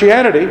for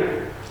Christianity.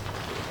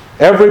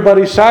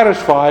 Everybody's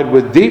satisfied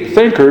with deep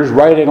thinkers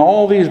writing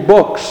all these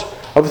books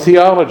of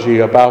theology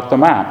about the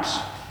maps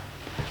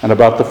and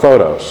about the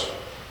photos.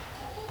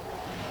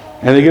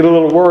 And they get a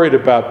little worried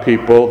about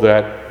people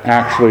that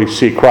actually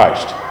see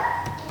Christ.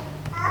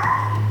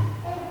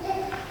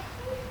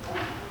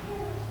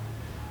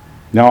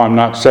 Now, I'm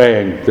not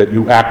saying that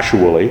you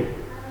actually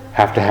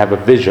have to have a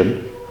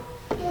vision.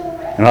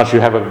 Unless you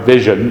have a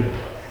vision,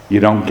 you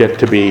don't get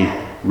to be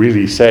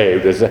really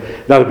saved. There's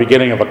another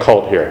beginning of a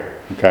cult here.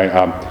 Okay,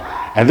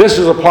 and this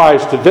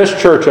applies to this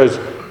church as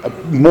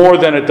more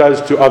than it does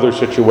to other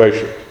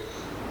situations.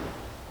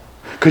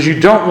 Because you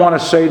don't want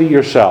to say to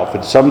yourself,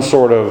 it's some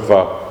sort of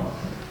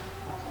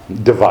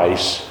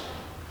device,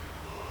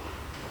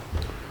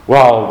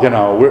 well,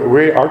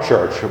 our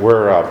church,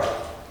 we're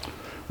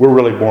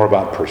really more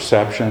about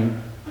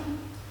perception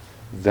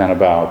than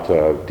about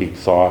deep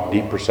thought,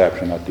 deep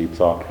perception, not deep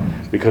thought.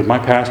 Because my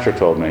pastor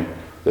told me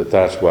that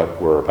that's what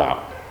we're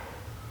about.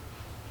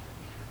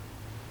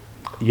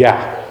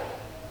 Yeah.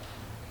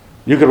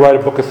 You could write a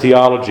book of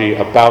theology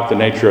about the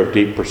nature of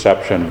deep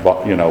perception,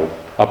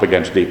 up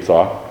against deep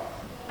thought.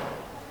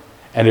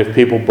 And if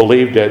people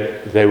believed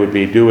it, they would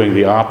be doing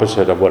the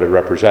opposite of what it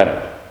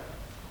represented.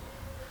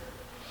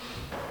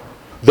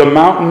 The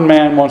mountain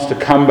man wants to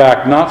come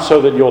back not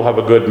so that you'll have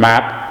a good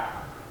map,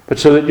 but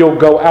so that you'll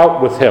go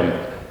out with him.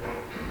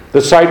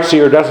 The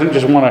sightseer doesn't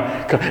just want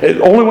to...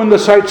 Only when the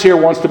sightseer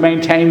wants to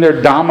maintain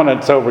their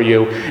dominance over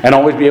you and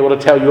always be able to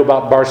tell you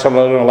about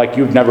Barcelona like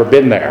you've never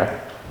been there.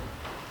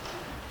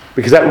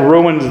 Because that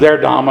ruins their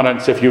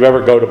dominance if you ever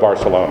go to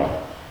Barcelona.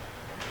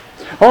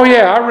 Oh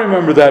yeah, I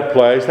remember that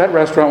place. That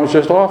restaurant was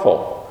just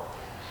awful.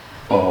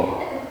 Oh.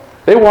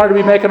 They wanted to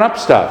be making up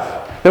stuff.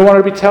 They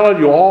wanted to be telling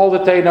you all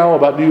that they know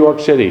about New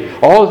York City,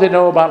 all that they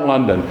know about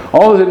London,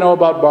 all that they know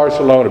about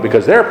Barcelona,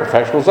 because they're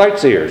professional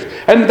sightseers.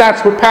 And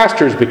that's what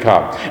pastors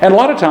become. And a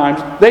lot of times,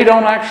 they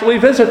don't actually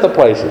visit the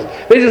places.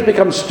 They just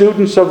become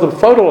students of the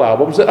photo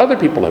albums that other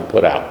people have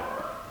put out.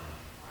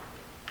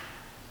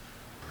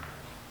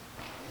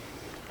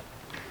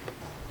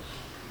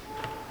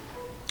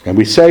 And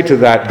we say to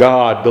that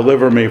God,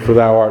 "Deliver me, for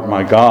thou art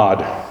my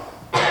God."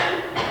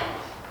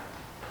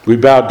 We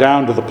bow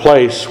down to the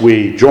place,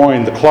 we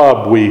join the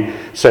club, we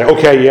say,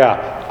 okay,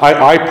 yeah,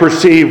 I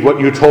perceive what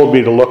you told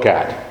me to look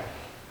at.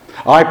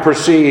 I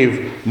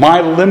perceive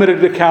my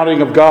limited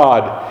accounting of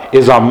God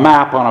is a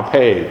map on a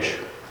page.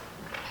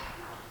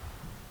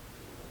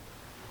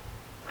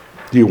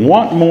 Do you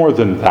want more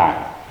than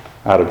that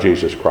out of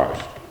Jesus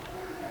Christ?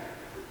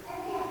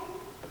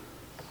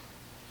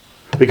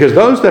 Because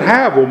those that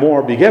have will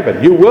more be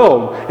given. You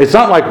will. It's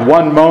not like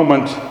one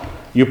moment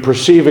you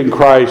perceive in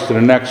Christ and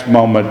the next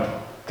moment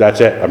that's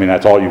it. I mean,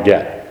 that's all you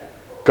get.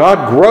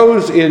 God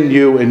grows in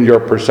you in your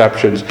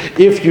perceptions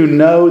if you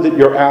know that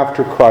you're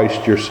after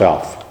Christ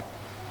yourself.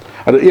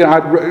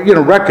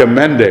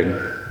 Recommending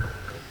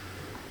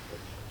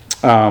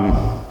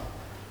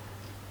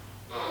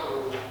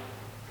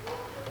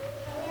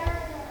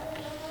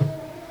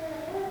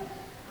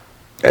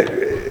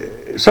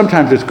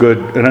sometimes it's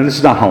good, and this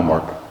is not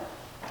homework,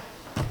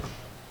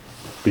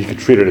 but you can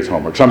treat it as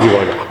homework. Some people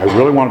are like, I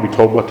really want to be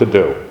told what to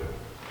do.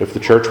 If the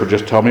church would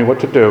just tell me what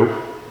to do,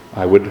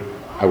 I would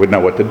know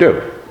what to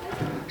do.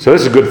 So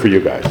this is good for you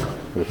guys,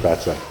 if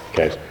that's the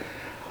case.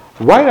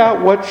 Write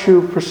out what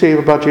you perceive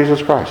about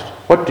Jesus Christ.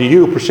 What do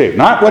you perceive?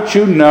 Not what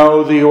you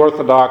know the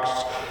Orthodox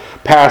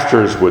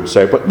pastors would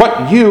say, but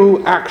what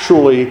you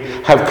actually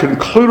have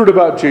concluded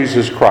about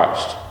Jesus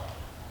Christ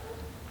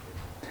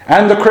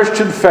and the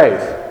Christian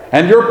faith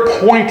and your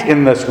point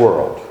in this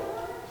world.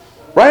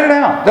 Write it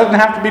out. It doesn't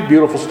have to be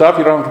beautiful stuff.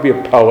 You don't have to be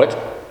a poet.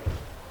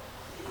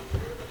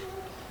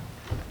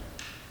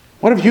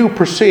 What have you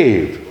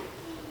perceived?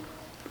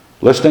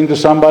 Listening to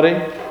somebody?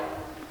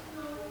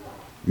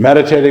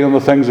 Meditating on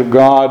the things of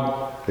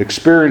God?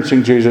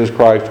 Experiencing Jesus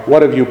Christ?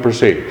 What have you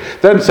perceived?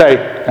 Then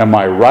say, am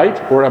I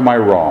right or am I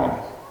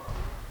wrong?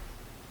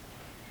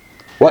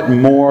 What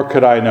more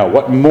could I know?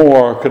 What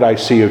more could I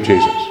see of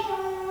Jesus?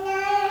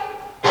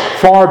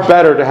 Far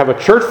better to have a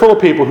church full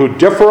of people who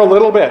differ a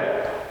little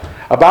bit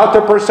about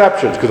their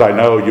perceptions, because I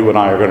know you and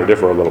I are going to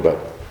differ a little bit,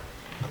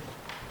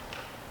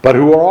 but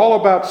who are all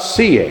about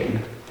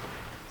seeing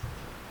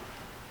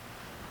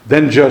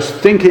than just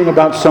thinking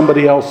about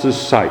somebody else's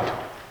sight.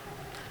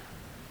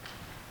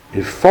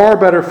 It's far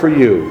better for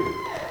you.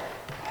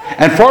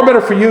 And far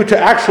better for you to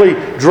actually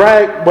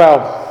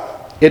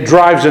it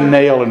drives a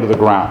nail into the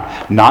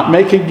ground. Not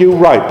making you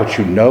right, but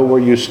you know where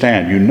you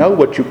stand. You know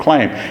what you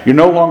claim. You're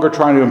no longer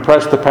trying to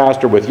impress the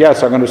pastor with,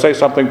 yes, I'm going to say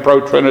something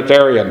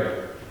pro-Trinitarian,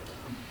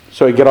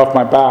 so you get off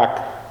my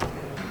back.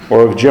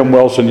 Or with Jim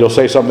Wilson, you'll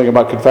say something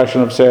about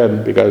confession of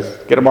sin, because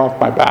get him off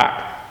my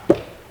back.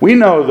 We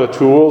know the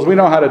tools. We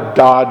know how to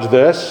dodge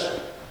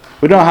this.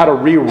 We know how to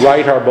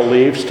rewrite our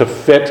beliefs to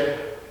fit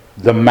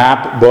the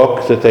map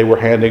book that they were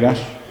handing us.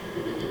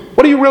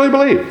 What do you really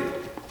believe?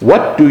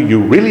 What do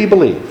you really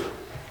believe?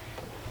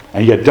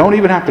 And you don't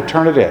even have to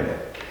turn it in.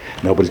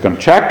 Nobody's going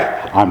to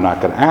check. I'm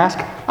not going to ask.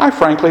 I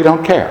frankly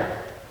don't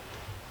care.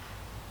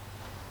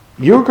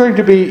 You're going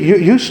to be,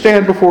 you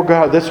stand before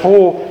God. This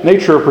whole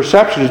nature of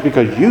perception is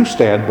because you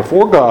stand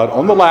before God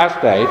on the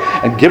last day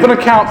and give an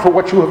account for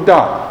what you have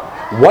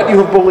done, what you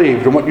have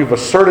believed, and what you've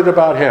asserted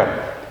about Him.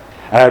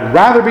 And I'd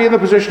rather be in the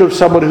position of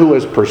someone who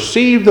has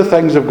perceived the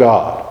things of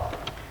God,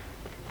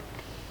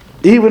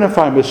 even if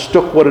I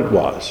mistook what it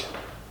was.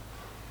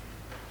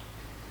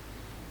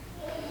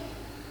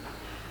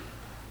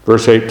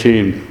 Verse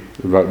 18,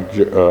 about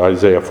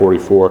Isaiah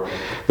 44,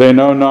 they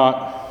know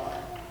not,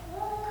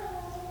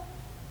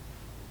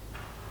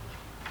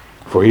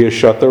 for He has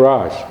shut their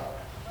eyes.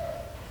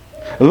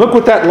 And look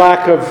what that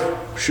lack of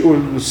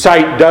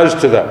sight does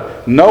to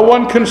them. No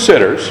one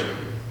considers,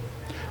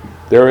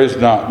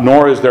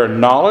 nor is there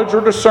knowledge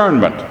or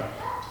discernment.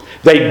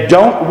 They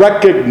don't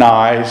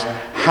recognize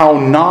how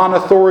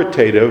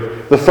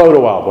non-authoritative the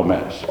photo album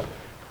is.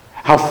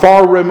 How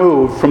far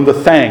removed from the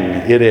thing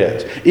it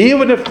is.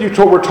 Even if you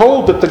were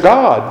told that the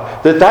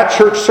God that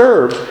church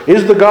serves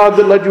is the God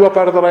that led you up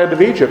out of the land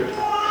of Egypt.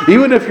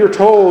 Even if you're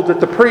told that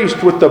the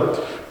priest with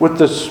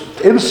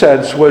the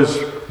incense was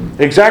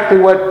exactly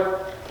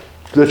what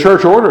the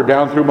church ordered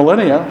down through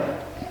millennia,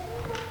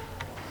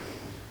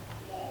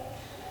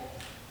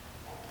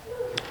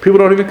 people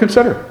don't even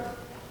consider.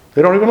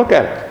 They don't even look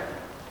at it.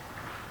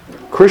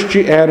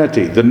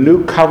 Christianity, the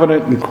new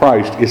covenant in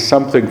Christ, is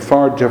something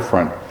far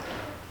different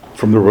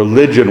from the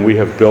religion we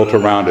have built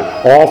around it.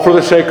 All for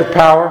the sake of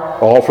power,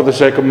 all for the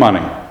sake of money.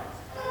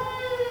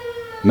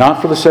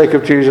 Not for the sake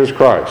of Jesus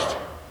Christ.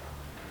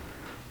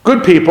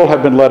 Good people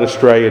have been led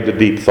astray into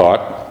deep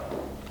thought.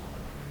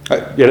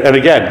 And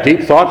again,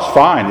 deep thought's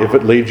fine if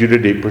it leads you to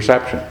deep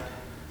perception.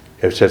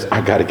 If it says,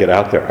 I got to get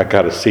out there. I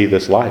got to see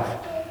this life.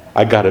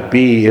 I got to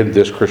be in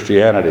this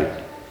Christianity.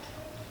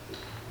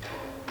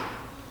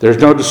 There's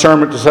no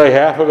discernment to say,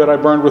 half of it I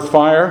burned with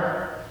fire.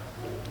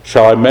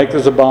 Shall I make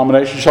this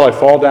abomination? Shall I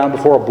fall down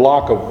before a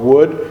block of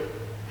wood?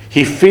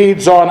 He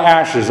feeds on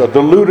ashes. A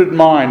deluded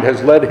mind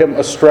has led him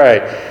astray,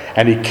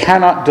 and he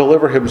cannot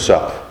deliver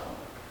himself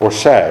or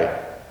say,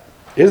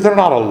 is there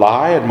not a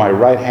lie in my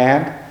right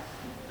hand?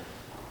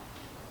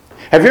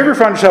 Have you ever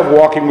found yourself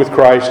walking with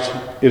Christ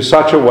in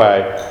such a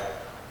way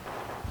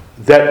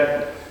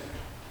that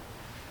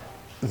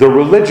the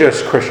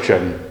religious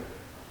Christian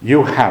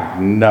you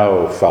have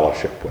no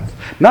fellowship with?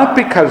 Not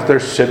because they're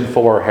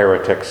sinful or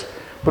heretics,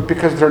 but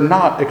because they're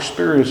not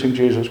experiencing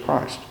Jesus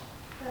Christ.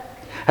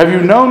 Have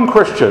you known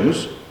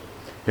Christians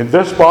in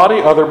this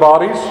body, other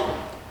bodies,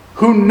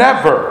 who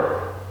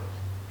never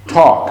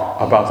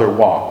talk about their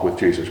walk with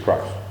Jesus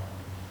Christ?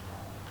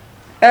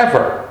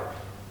 Ever.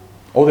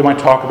 Oh, they might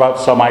talk about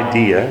some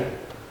idea.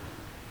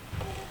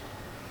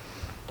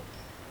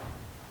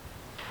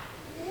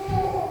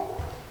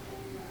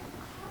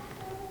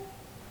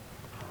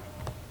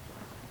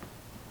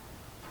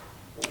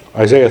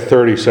 Isaiah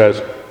 30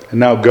 says,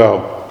 "And now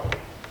go,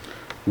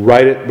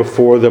 write it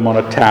before them on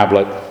a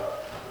tablet,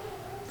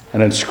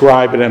 and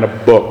inscribe it in a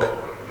book,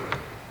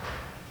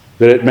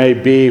 that it may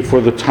be for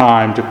the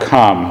time to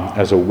come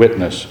as a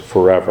witness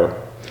forever."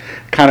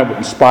 Kind of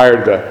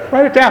inspired to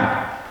write it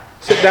down.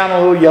 Sit down on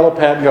a little yellow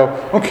pad and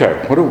go, okay,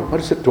 what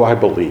is it do I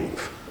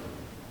believe?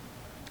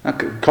 A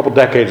couple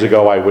decades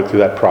ago, I went through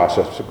that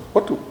process.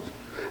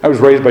 I was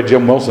raised by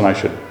Jim Wilson. I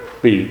should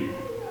be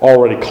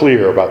already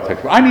clear about things.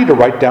 I need to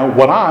write down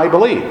what I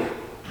believe.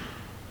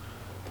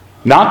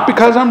 Not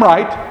because I'm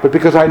right, but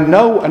because I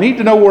need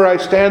to know where I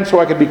stand so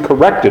I can be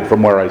corrected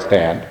from where I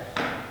stand.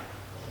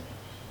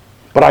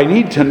 But I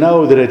need to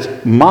know that it's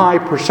my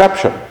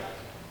perception.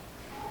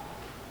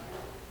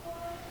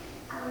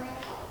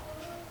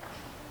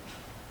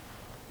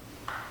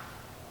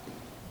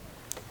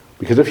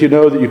 Because if you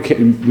know that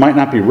you might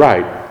not be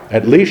right,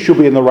 at least you'll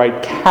be in the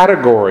right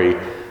category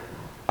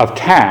of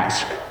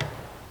task,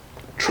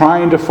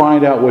 trying to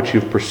find out what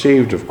you've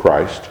perceived of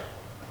Christ.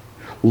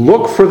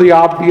 Look for the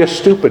obvious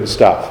stupid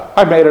stuff.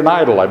 I made an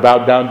idol. I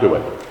bowed down to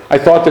it. I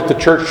thought that the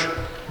church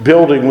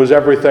building was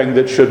everything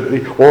that should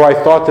be, or I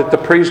thought that the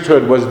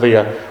priesthood was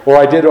or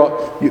I did.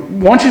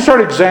 Once you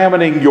start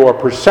examining your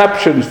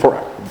perceptions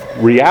for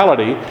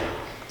reality,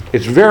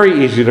 it's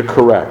very easy to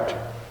correct.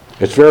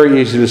 It's very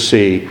easy to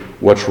see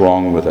what's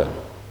wrong with it.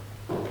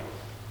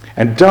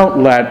 And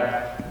don't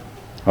let,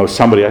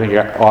 somebody, I think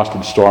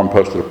Austin Storm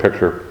posted a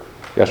picture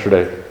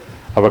yesterday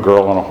of a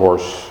girl on a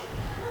horse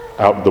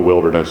out in the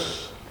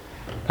wilderness.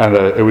 And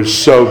it was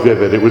so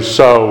vivid. It was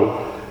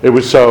so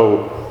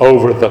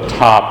over the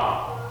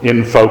top,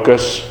 in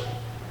focus.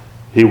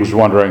 He was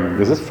wondering,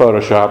 is this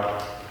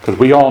Photoshop? Because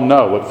we all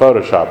know what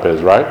Photoshop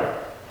is, right?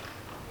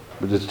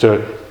 It's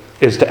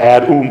to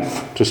add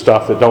oomph to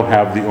stuff that don't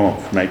have the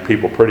oomph. Make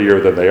people prettier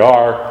than they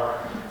are,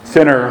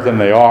 thinner than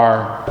they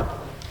are.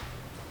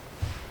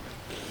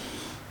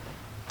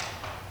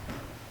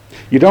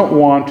 You don't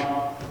want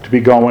to be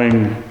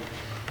going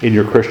in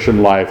your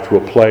Christian life to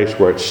a place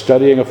where it's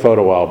studying a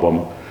photo album,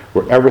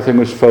 where everything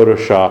was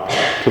photoshopped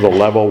to the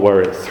level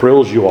where it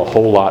thrills you a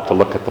whole lot to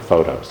look at the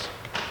photos.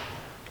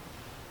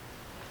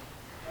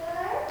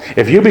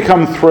 If you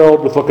become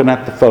thrilled with looking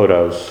at the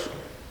photos,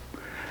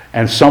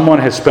 and someone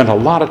has spent a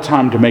lot of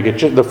time to make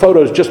the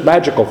photos just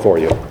magical for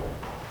you,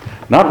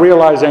 not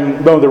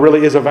realizing, no, there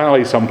really is a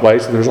valley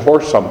someplace, and there's a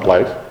horse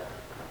someplace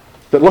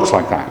that looks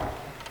like that.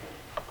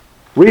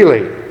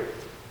 Really.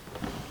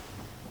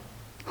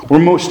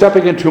 We're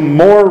stepping into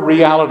more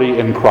reality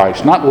in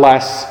Christ, not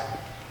less.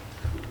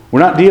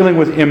 We're not dealing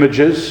with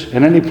images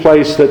in any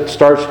place that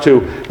starts to,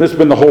 this has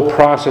been the whole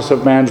process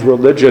of man's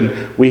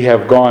religion. We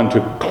have gone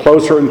to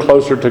closer and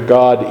closer to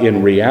God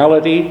in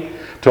reality,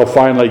 till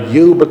finally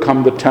you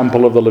become the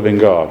temple of the living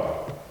God.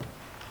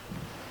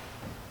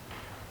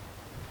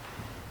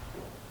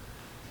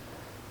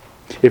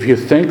 If you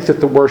think that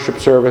the worship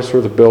service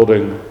or the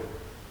building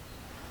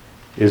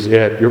is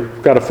it,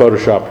 you've got a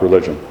photoshopped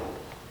religion.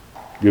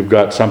 You've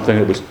got something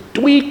that was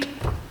tweaked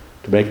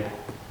to make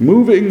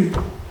moving,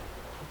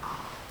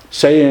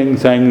 saying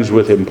things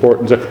with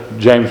importance.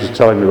 James was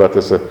telling me about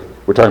this,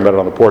 we're talking about it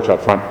on the porch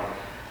out front,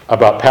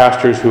 about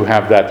pastors who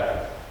have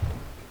that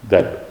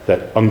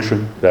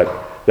unction,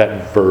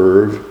 that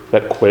verve,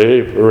 that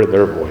quaver in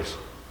their voice.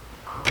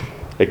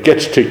 It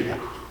gets to you.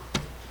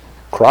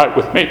 Cry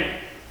with me.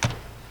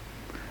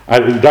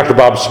 Dr.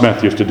 Bob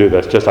Smith used to do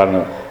this. He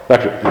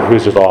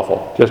was just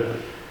awful. Just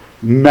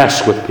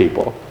mess with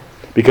people.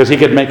 Because he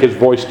could make his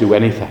voice do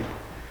anything.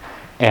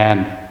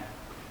 And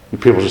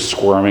people just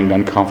squirming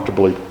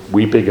uncomfortably,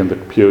 weeping in the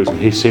pews, and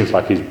he seems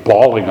like he's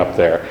bawling up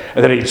there.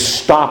 And then he'd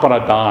stop on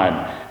a dime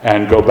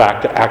and go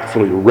back to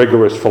actually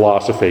rigorous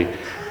philosophy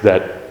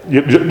that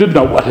you didn't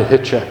know what to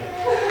hit you.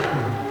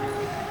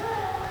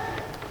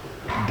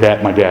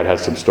 My dad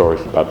has some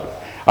stories about it.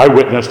 I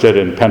witnessed it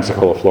in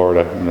Pensacola,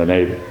 Florida, in the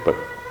Navy. But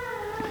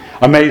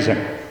amazing.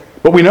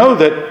 But we know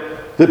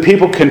that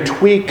people can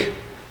tweak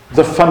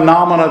the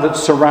phenomena that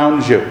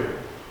surrounds you.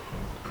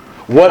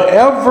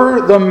 Whatever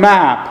the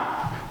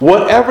map,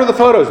 whatever the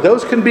photos,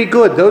 those can be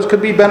good, those can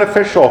be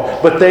beneficial,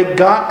 but they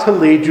got to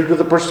lead you to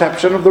the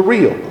perception of the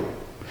real.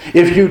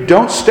 If you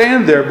don't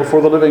stand there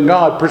before the living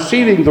God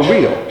perceiving the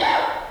real,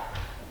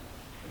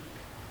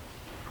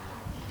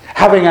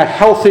 having a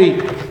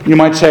healthy, you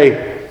might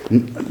say,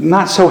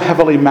 not so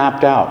heavily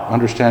mapped out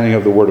understanding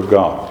of the Word of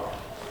God.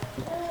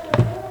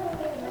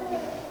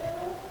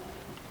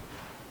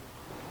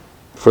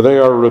 For they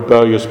are a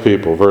rebellious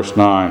people, verse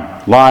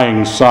 9.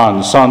 Lying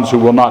sons who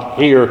will not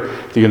hear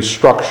the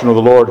instruction of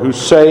the Lord, who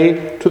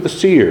say to the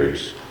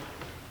seers.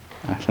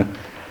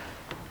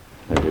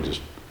 They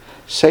just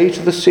say to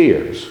the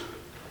seers,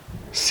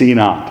 see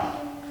not.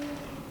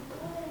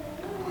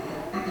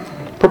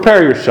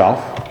 Prepare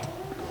yourself.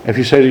 If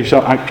you say to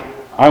yourself,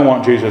 I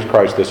want Jesus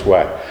Christ this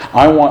way.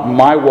 I want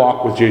my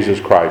walk with Jesus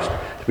Christ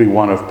to be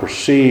one of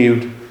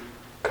perceived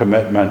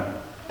commitment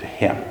to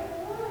Him.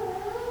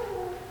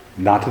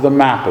 Not to the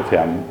map of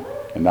Him,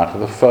 and not to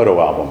the photo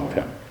album of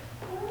Him,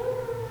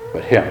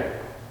 but Him.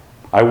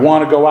 I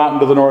want to go out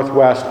into the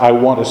Northwest. I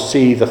want to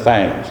see the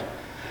things.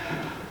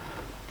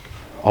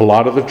 A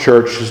lot of the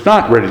church is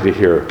not ready to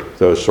hear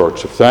those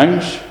sorts of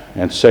things,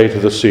 and say to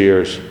the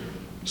seers,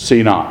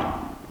 see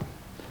not.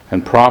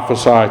 And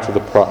prophesy to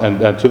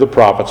the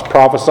prophets,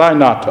 prophesy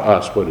not to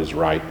us what is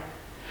right.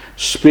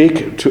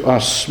 Speak to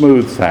us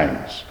smooth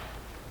things.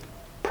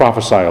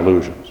 Prophesy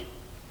illusions.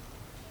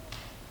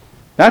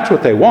 That's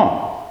what they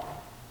want.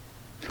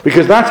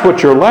 Because that's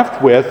what you're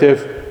left with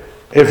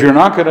if you're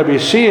not going to be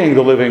seeing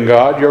the living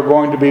God. You're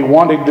going to be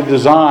wanting to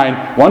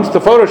design. Once the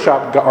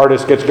Photoshop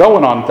artist gets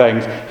going on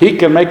things, he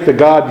can make the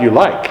God you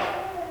like.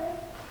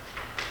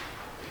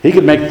 He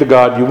can make the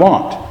God you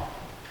want.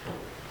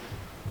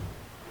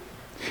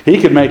 He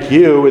can make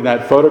you in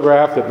that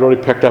photograph that really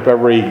picked up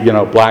every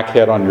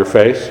blackhead on your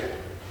face.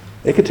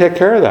 He could take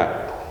care of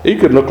that. You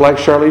could look like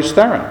Charlize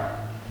Theron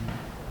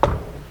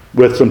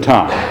with some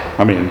time.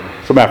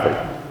 Some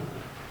effort.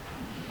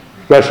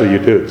 Especially you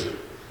dudes.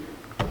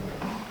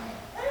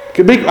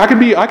 I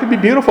could be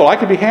beautiful. I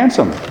could be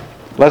handsome.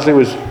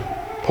 Leslie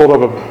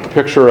pulled up a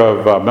picture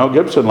of Mel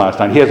Gibson last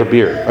night. He has a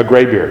beard, a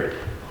gray beard.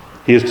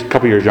 He is a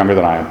couple years younger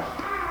than I am.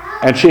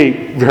 And she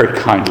very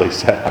kindly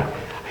said,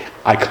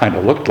 I kind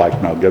of looked like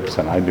Mel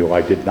Gibson. I knew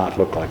I did not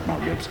look like Mel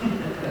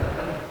Gibson.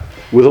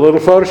 With a little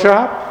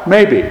Photoshop?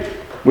 Maybe.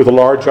 With a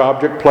large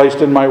object placed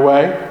in my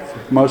way?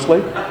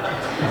 Mostly.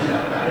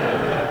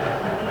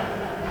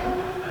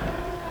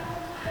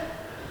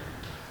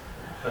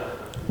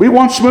 We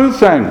want smooth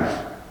things.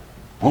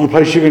 The only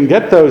place you can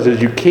get those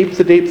is you keep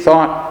the deep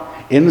thought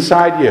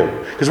inside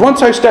you. Because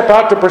once I step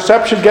out to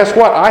perception, guess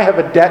what? I have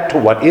a debt to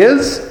what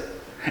is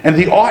and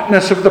the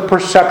oughtness of the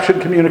perception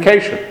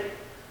communication.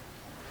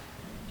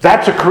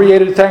 That's a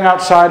created thing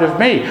outside of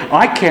me.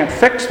 I can't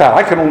fix that.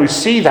 I can only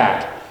see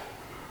that.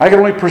 I can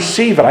only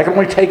perceive it. I can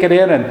only take it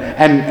in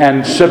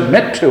and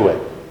submit to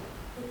it.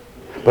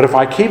 But if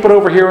I keep it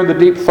over here in the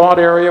deep thought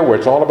area where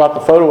it's all about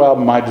the photo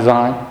album I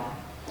design,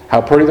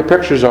 how pretty the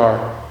pictures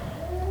are,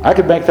 I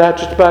could make that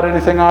just about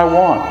anything I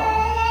want.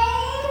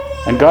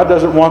 And God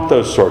doesn't want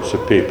those sorts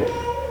of people.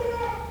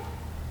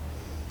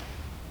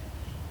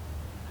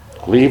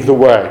 Leave the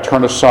way.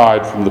 Turn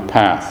aside from the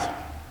path.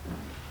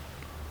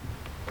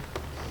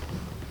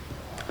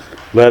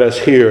 Let us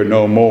hear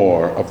no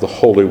more of the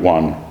Holy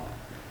One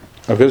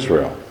of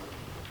Israel.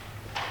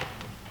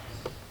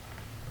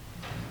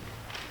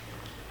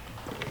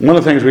 One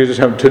of the things we just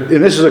have to,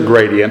 and this is a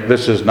gradient,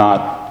 this is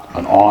not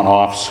an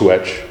on-off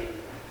switch.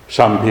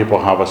 Some people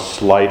have a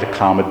slight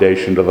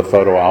accommodation to the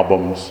photo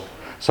albums.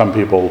 Some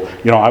people,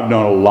 I've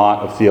known a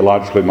lot of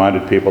theologically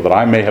minded people that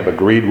I may have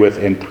agreed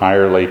with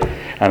entirely,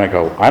 and I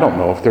go, I don't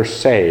know if they're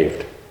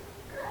saved.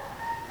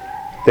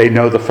 They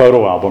know the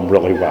photo album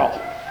really well.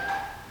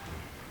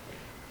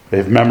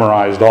 They've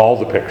memorized all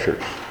the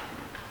pictures.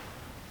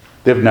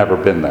 They've never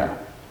been there.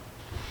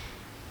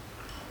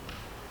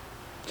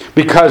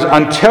 Because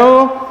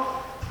until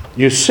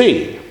you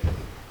see,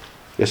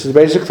 this is the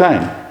basic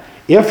thing,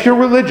 if you're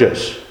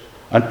religious,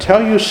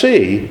 until you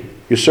see,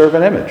 you serve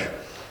an image.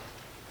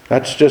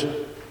 That's just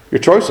your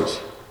choices.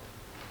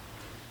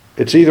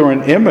 It's either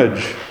an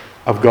image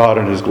of God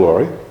and His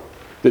glory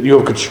that you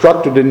have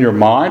constructed in your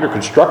mind or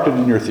constructed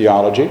in your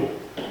theology,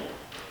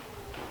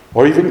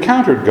 or you've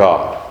encountered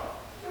God.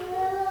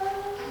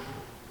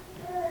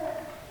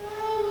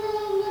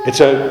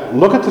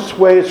 Look at the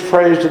way it's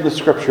phrased in the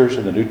Scriptures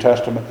in the New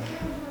Testament.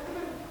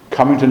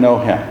 Coming to know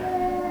Him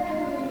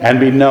and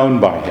be known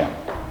by Him.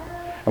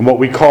 And what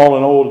we call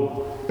in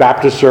old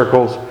Baptist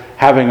circles,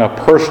 having a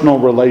personal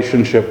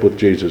relationship with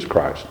Jesus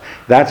Christ.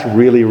 That's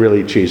really,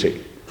 really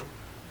cheesy.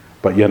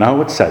 But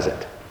it says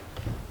it.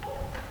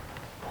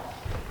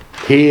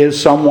 He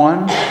is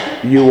someone,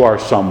 you are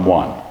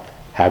someone.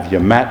 Have you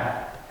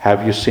met?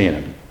 Have you seen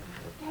Him?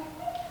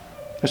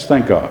 Just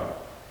thank God.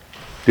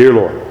 Dear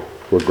Lord,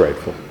 we're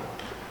grateful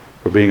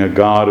for being a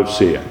God of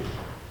seeing.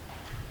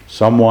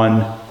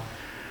 Someone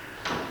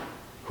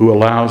who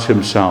allows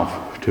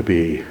Himself to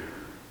be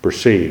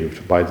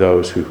perceived by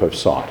those who have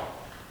sought.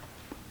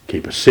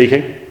 Keep us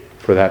seeking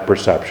for that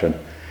perception,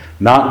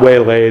 not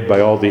waylaid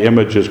by all the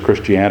images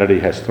Christianity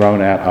has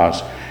thrown at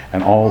us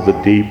and all the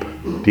deep,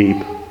 deep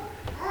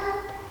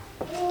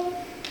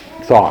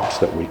thoughts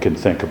that we can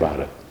think about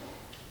it.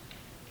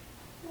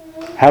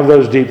 Have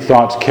those deep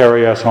thoughts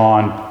carry us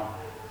on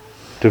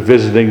to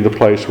visiting the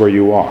place where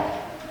you are.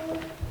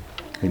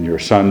 In your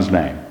Son's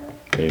name,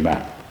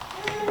 amen.